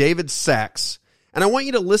named David Sachs. And I want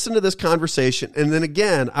you to listen to this conversation. And then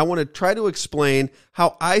again, I want to try to explain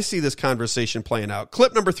how I see this conversation playing out.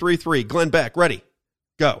 Clip number 3, Glenn Beck. Ready?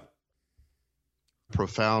 Go.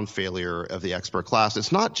 Profound failure of the expert class.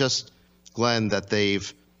 It's not just, Glenn, that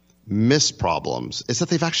they've missed problems. It's that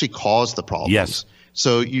they've actually caused the problems. Yes.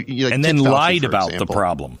 So you and then lied about the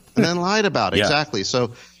problem. And then lied about it. Yeah. Exactly.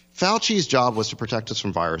 So Fauci's job was to protect us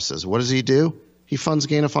from viruses. What does he do? He funds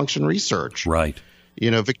gain-of-function research. Right.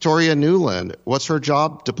 Victoria Nuland, what's her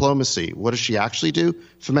job? Diplomacy. What does she actually do?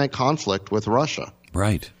 Foment conflict with Russia.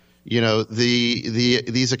 Right.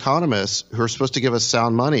 These economists who are supposed to give us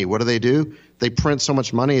sound money, what do? They print so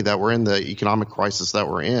much money that we're in the economic crisis that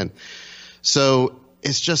we're in. So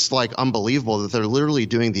it's just like unbelievable that they're literally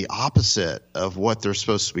doing the opposite of what they're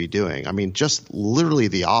supposed to be doing. I mean, just literally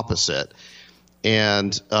the opposite.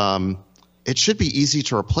 And it should be easy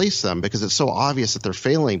to replace them because it's so obvious that they're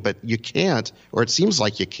failing, but you can't, or it seems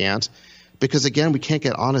like you can't, because again, we can't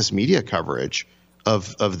get honest media coverage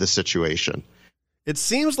of the situation. It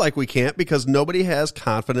seems like we can't because nobody has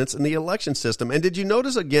confidence in the election system. And did you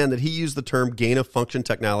notice again that he used the term gain-of-function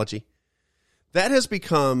technology? That has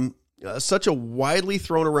become such a widely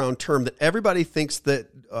thrown around term that everybody thinks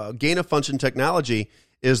that gain-of-function technology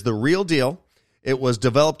is the real deal. It was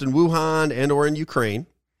developed in Wuhan and or in Ukraine.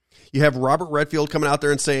 You have Robert Redfield coming out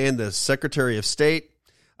there and saying the Secretary of State,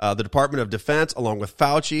 the Department of Defense, along with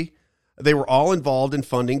Fauci, they were all involved in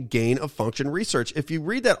funding gain-of-function research. If you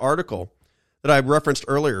read that article that I referenced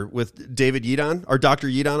earlier with David Yeadon, or Dr.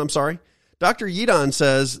 Yeadon, I'm sorry, Dr. Yeadon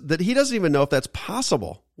says that he doesn't even know if that's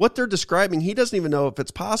possible. What they're describing, he doesn't even know if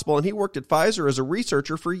it's possible, and he worked at Pfizer as a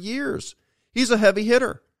researcher for years. He's a heavy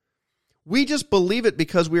hitter. We just believe it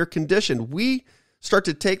because we are conditioned. We start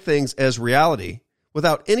to take things as reality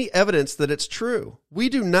without any evidence that it's true. We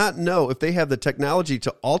do not know if they have the technology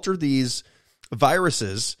to alter these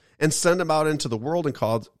viruses and send them out into the world and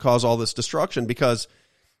cause all this destruction, because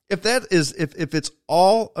if it's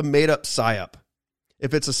all a made-up psyop,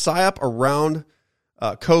 if it's a psyop around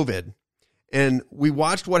COVID, and we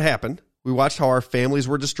watched what happened, we watched how our families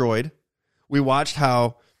were destroyed, we watched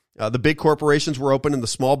how the big corporations were open and the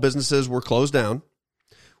small businesses were closed down,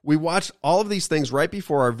 we watched all of these things right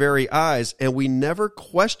before our very eyes, and we never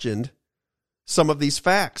questioned some of these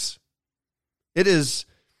facts. It is,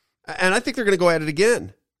 and I think they're going to go at it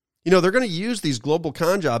again. They're going to use these global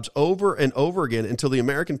con jobs over and over again until the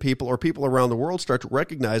American people or people around the world start to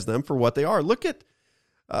recognize them for what they are. Look at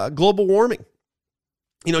global warming.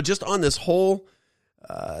 Just on this whole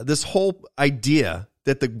idea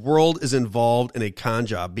that the world is involved in a con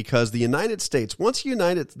job, because the United States, once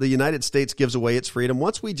the United States gives away its freedom,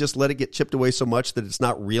 once we just let it get chipped away so much that it's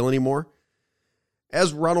not real anymore,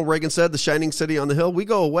 as Ronald Reagan said, the shining city on the hill, we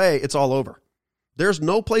go away, it's all over. There's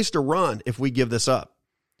no place to run if we give this up.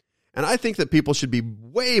 And I think that people should be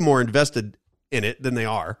way more invested in it than they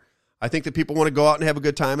are. I think that people want to go out and have a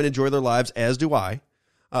good time and enjoy their lives, as do I.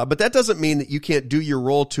 But that doesn't mean that you can't do your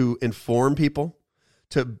role to inform people,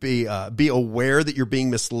 to be aware that you're being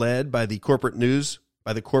misled by the corporate news,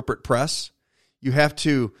 by the corporate press. You have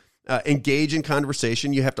to engage in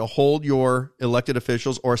conversation. You have to hold your elected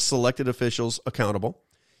officials or selected officials accountable.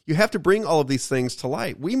 You have to bring all of these things to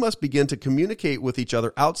light. We must begin to communicate with each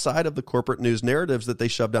other outside of the corporate news narratives that they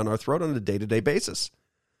shove down our throat on a day-to-day basis.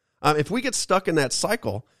 If we get stuck in that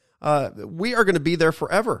cycle, we are going to be there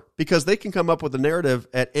forever, because they can come up with a narrative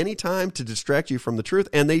at any time to distract you from the truth,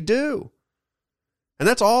 and they do. And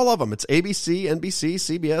that's all of them. It's ABC, NBC,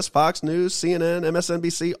 CBS, Fox News, CNN,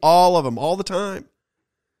 MSNBC, all of them, all the time.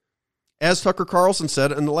 As Tucker Carlson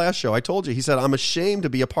said in the last show, I told you, he said, I'm ashamed to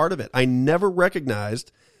be a part of it. I never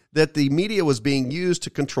recognized that the media was being used to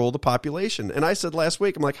control the population. And I said last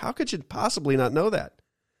week, I'm like, how could you possibly not know that?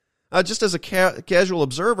 Just as a casual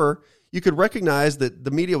observer, you could recognize that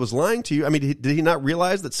the media was lying to you. I mean, did he not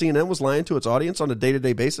realize that CNN was lying to its audience on a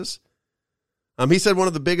day-to-day basis? He said one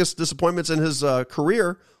of the biggest disappointments in his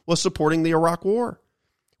career was supporting the Iraq War.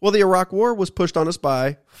 Well, the Iraq War was pushed on us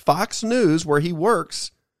by Fox News, where he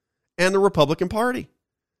works, and the Republican Party.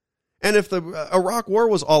 And if the Iraq War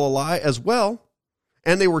was all a lie as well,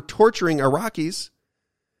 And they were torturing Iraqis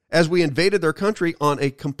as we invaded their country on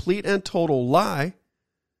a complete and total lie,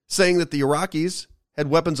 saying that the Iraqis had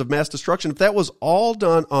weapons of mass destruction. If that was all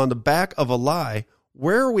done on the back of a lie,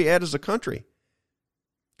 where are we at as a country?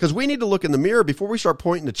 Because we need to look in the mirror before we start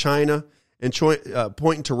pointing to China and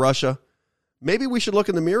pointing to Russia. Maybe we should look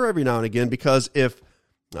in the mirror every now and again, because if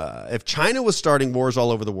China was starting wars all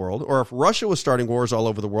over the world, or if Russia was starting wars all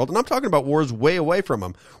over the world, and I'm talking about wars way away from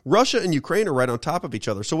them, Russia and Ukraine are right on top of each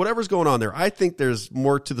other. So whatever's going on there, I think there's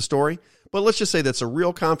more to the story. But let's just say that's a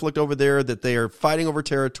real conflict over there, that they are fighting over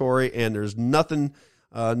territory, and there's nothing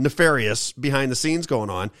nefarious behind the scenes going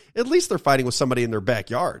on. At least they're fighting with somebody in their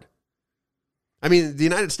backyard. I mean, the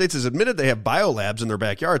United States has admitted they have biolabs in their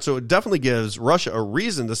backyard, so it definitely gives Russia a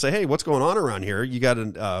reason to say, hey, what's going on around here? You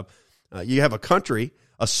have a country,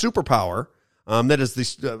 a superpower, that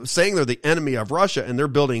is saying they're the enemy of Russia, and they're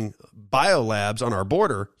building biolabs on our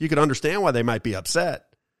border. You could understand why they might be upset.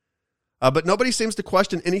 But nobody seems to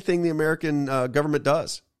question anything the American government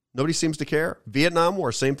does. Nobody seems to care. Vietnam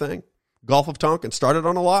War, same thing. Gulf of Tonkin started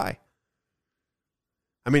on a lie.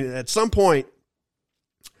 I mean, at some point,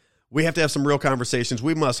 we have to have some real conversations.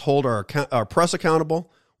 We must hold our press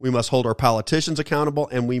accountable. We must hold our politicians accountable,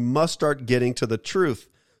 and we must start getting to the truth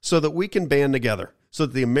so that we can band together, so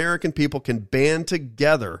that the American people can band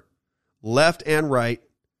together, left and right,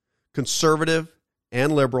 conservative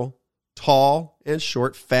and liberal, tall and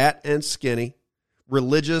short, fat and skinny,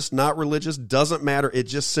 religious, not religious, doesn't matter. It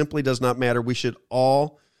just simply does not matter. We should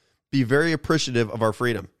all be very appreciative of our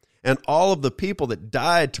freedom and all of the people that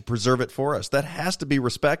died to preserve it for us. That has to be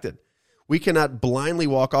respected. We cannot blindly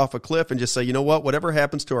walk off a cliff and just say, you know what, whatever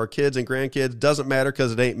happens to our kids and grandkids doesn't matter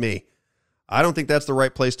because it ain't me. I don't think that's the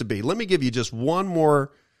right place to be. Let me give you just one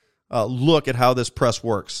more look at how this press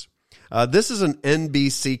works. This is an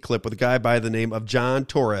NBC clip with a guy by the name of John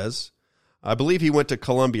Torres. I believe he went to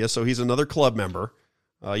Columbia, so he's another club member.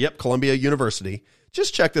 Columbia University.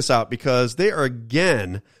 Just check this out, because they are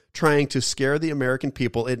again trying to scare the American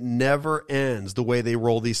people. It never ends the way they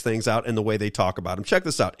roll these things out and the way they talk about them. Check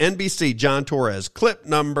this out. NBC, John Torres, clip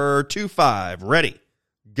number 25. Ready,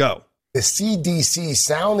 go. The CDC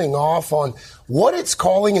sounding off on what it's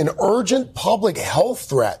calling an urgent public health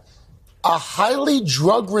threat, a highly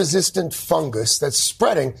drug-resistant fungus that's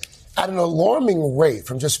spreading at an alarming rate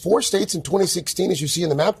from just 4 states in 2016, as you see in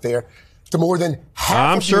the map there, to more than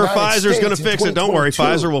half of the United States. I'm sure Pfizer's going to fix it. Don't worry.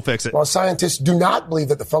 Pfizer will fix it. While scientists do not believe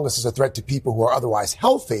that the fungus is a threat to people who are otherwise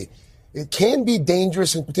healthy, it can be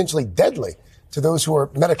dangerous and potentially deadly to those who are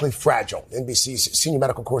medically fragile. NBC's senior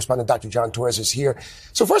medical correspondent, Dr. John Torres, is here.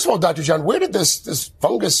 So first of all, Dr. John, where did this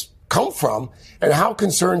fungus come from, and how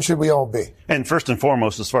concerned should we all be? And first and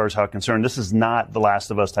foremost, as far as how concerned, this is not the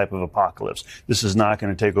Last of Us type of apocalypse. This is not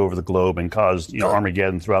going to take over the globe and cause,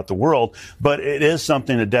 Armageddon throughout the world. But it is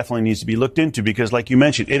something that definitely needs to be looked into, because, like you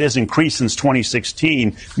mentioned, it has increased since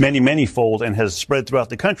 2016 many-fold and has spread throughout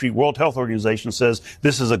the country. World Health Organization says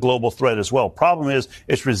this is a global threat as well. Problem is,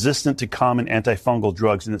 it's resistant to common antifungal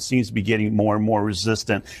drugs, and it seems to be getting more and more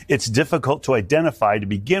resistant. It's difficult to identify to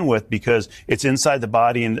begin with because it's inside the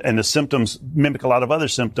body, and the symptoms mimic a lot of other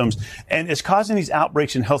symptoms, and it's causing these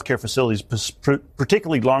outbreaks in healthcare facilities,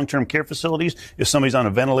 particularly long-term care facilities. If somebody's on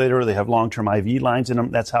a ventilator, they have long-term IV lines in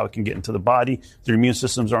them. That's how it can get into the body. Their immune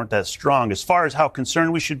systems aren't that strong. As far as how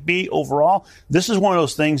concerned we should be overall, this is one of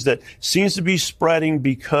those things that seems to be spreading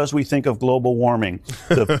because we think of global warming.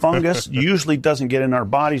 The fungus usually doesn't get in our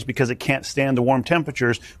bodies because it can't stand the warm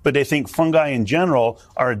temperatures, but they think fungi in general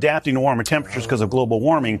are adapting to warmer temperatures because of global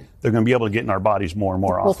warming. They're going to be able to get in our bodies more and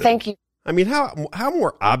more often. Well, thank you. I mean, how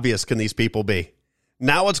more obvious can these people be?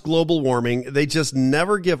 Now it's global warming. They just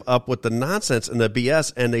never give up with the nonsense and the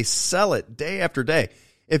BS, and they sell it day after day.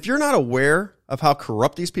 If you're not aware of how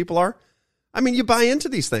corrupt these people are, I mean, you buy into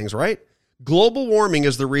these things, right? Global warming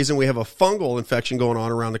is the reason we have a fungal infection going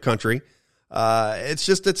on around the country. It's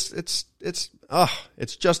just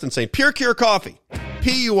insane. Pure Cure Coffee,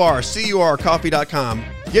 PURCUR coffee.com.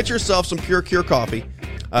 Get yourself some Pure Cure coffee.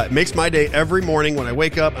 It makes my day every morning when I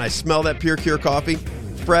wake up and I smell that Pure Cure coffee.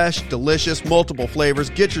 Fresh, delicious, multiple flavors.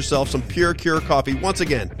 Get yourself some Pure Cure coffee. Once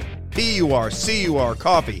again, PURCUR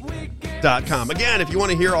coffee.com. Again, if you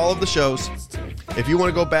want to hear all of the shows, if you want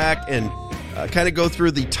to go back and kind of go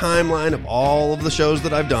through the timeline of all of the shows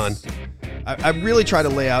that I've done, I really try to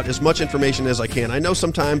lay out as much information as I can. I know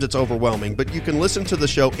sometimes it's overwhelming, but you can listen to the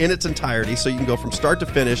show in its entirety, so you can go from start to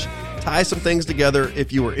finish, tie some things together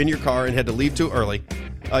if you were in your car and had to leave too early.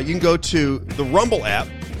 You can go to the Rumble app,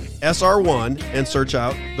 SR1, and search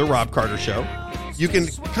out The Robb Carter Show. You can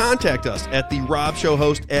contact us at the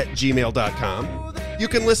robbshowhost@gmail.com. you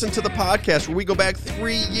can listen to the podcast where we go back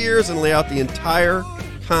 3 years and lay out the entire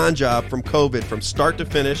con job from COVID from start to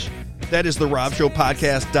finish. That is the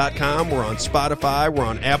RobbShowPodcast.com. We're on Spotify. We're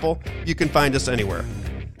on Apple. You can find us anywhere.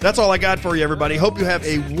 That's all I got for you, everybody. Hope you have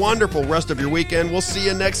a wonderful rest of your weekend. We'll see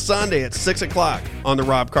you next Sunday at 6 o'clock on The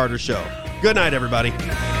Robb Carter Show. Good night, everybody.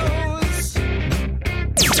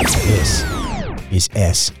 This is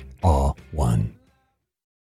SR1.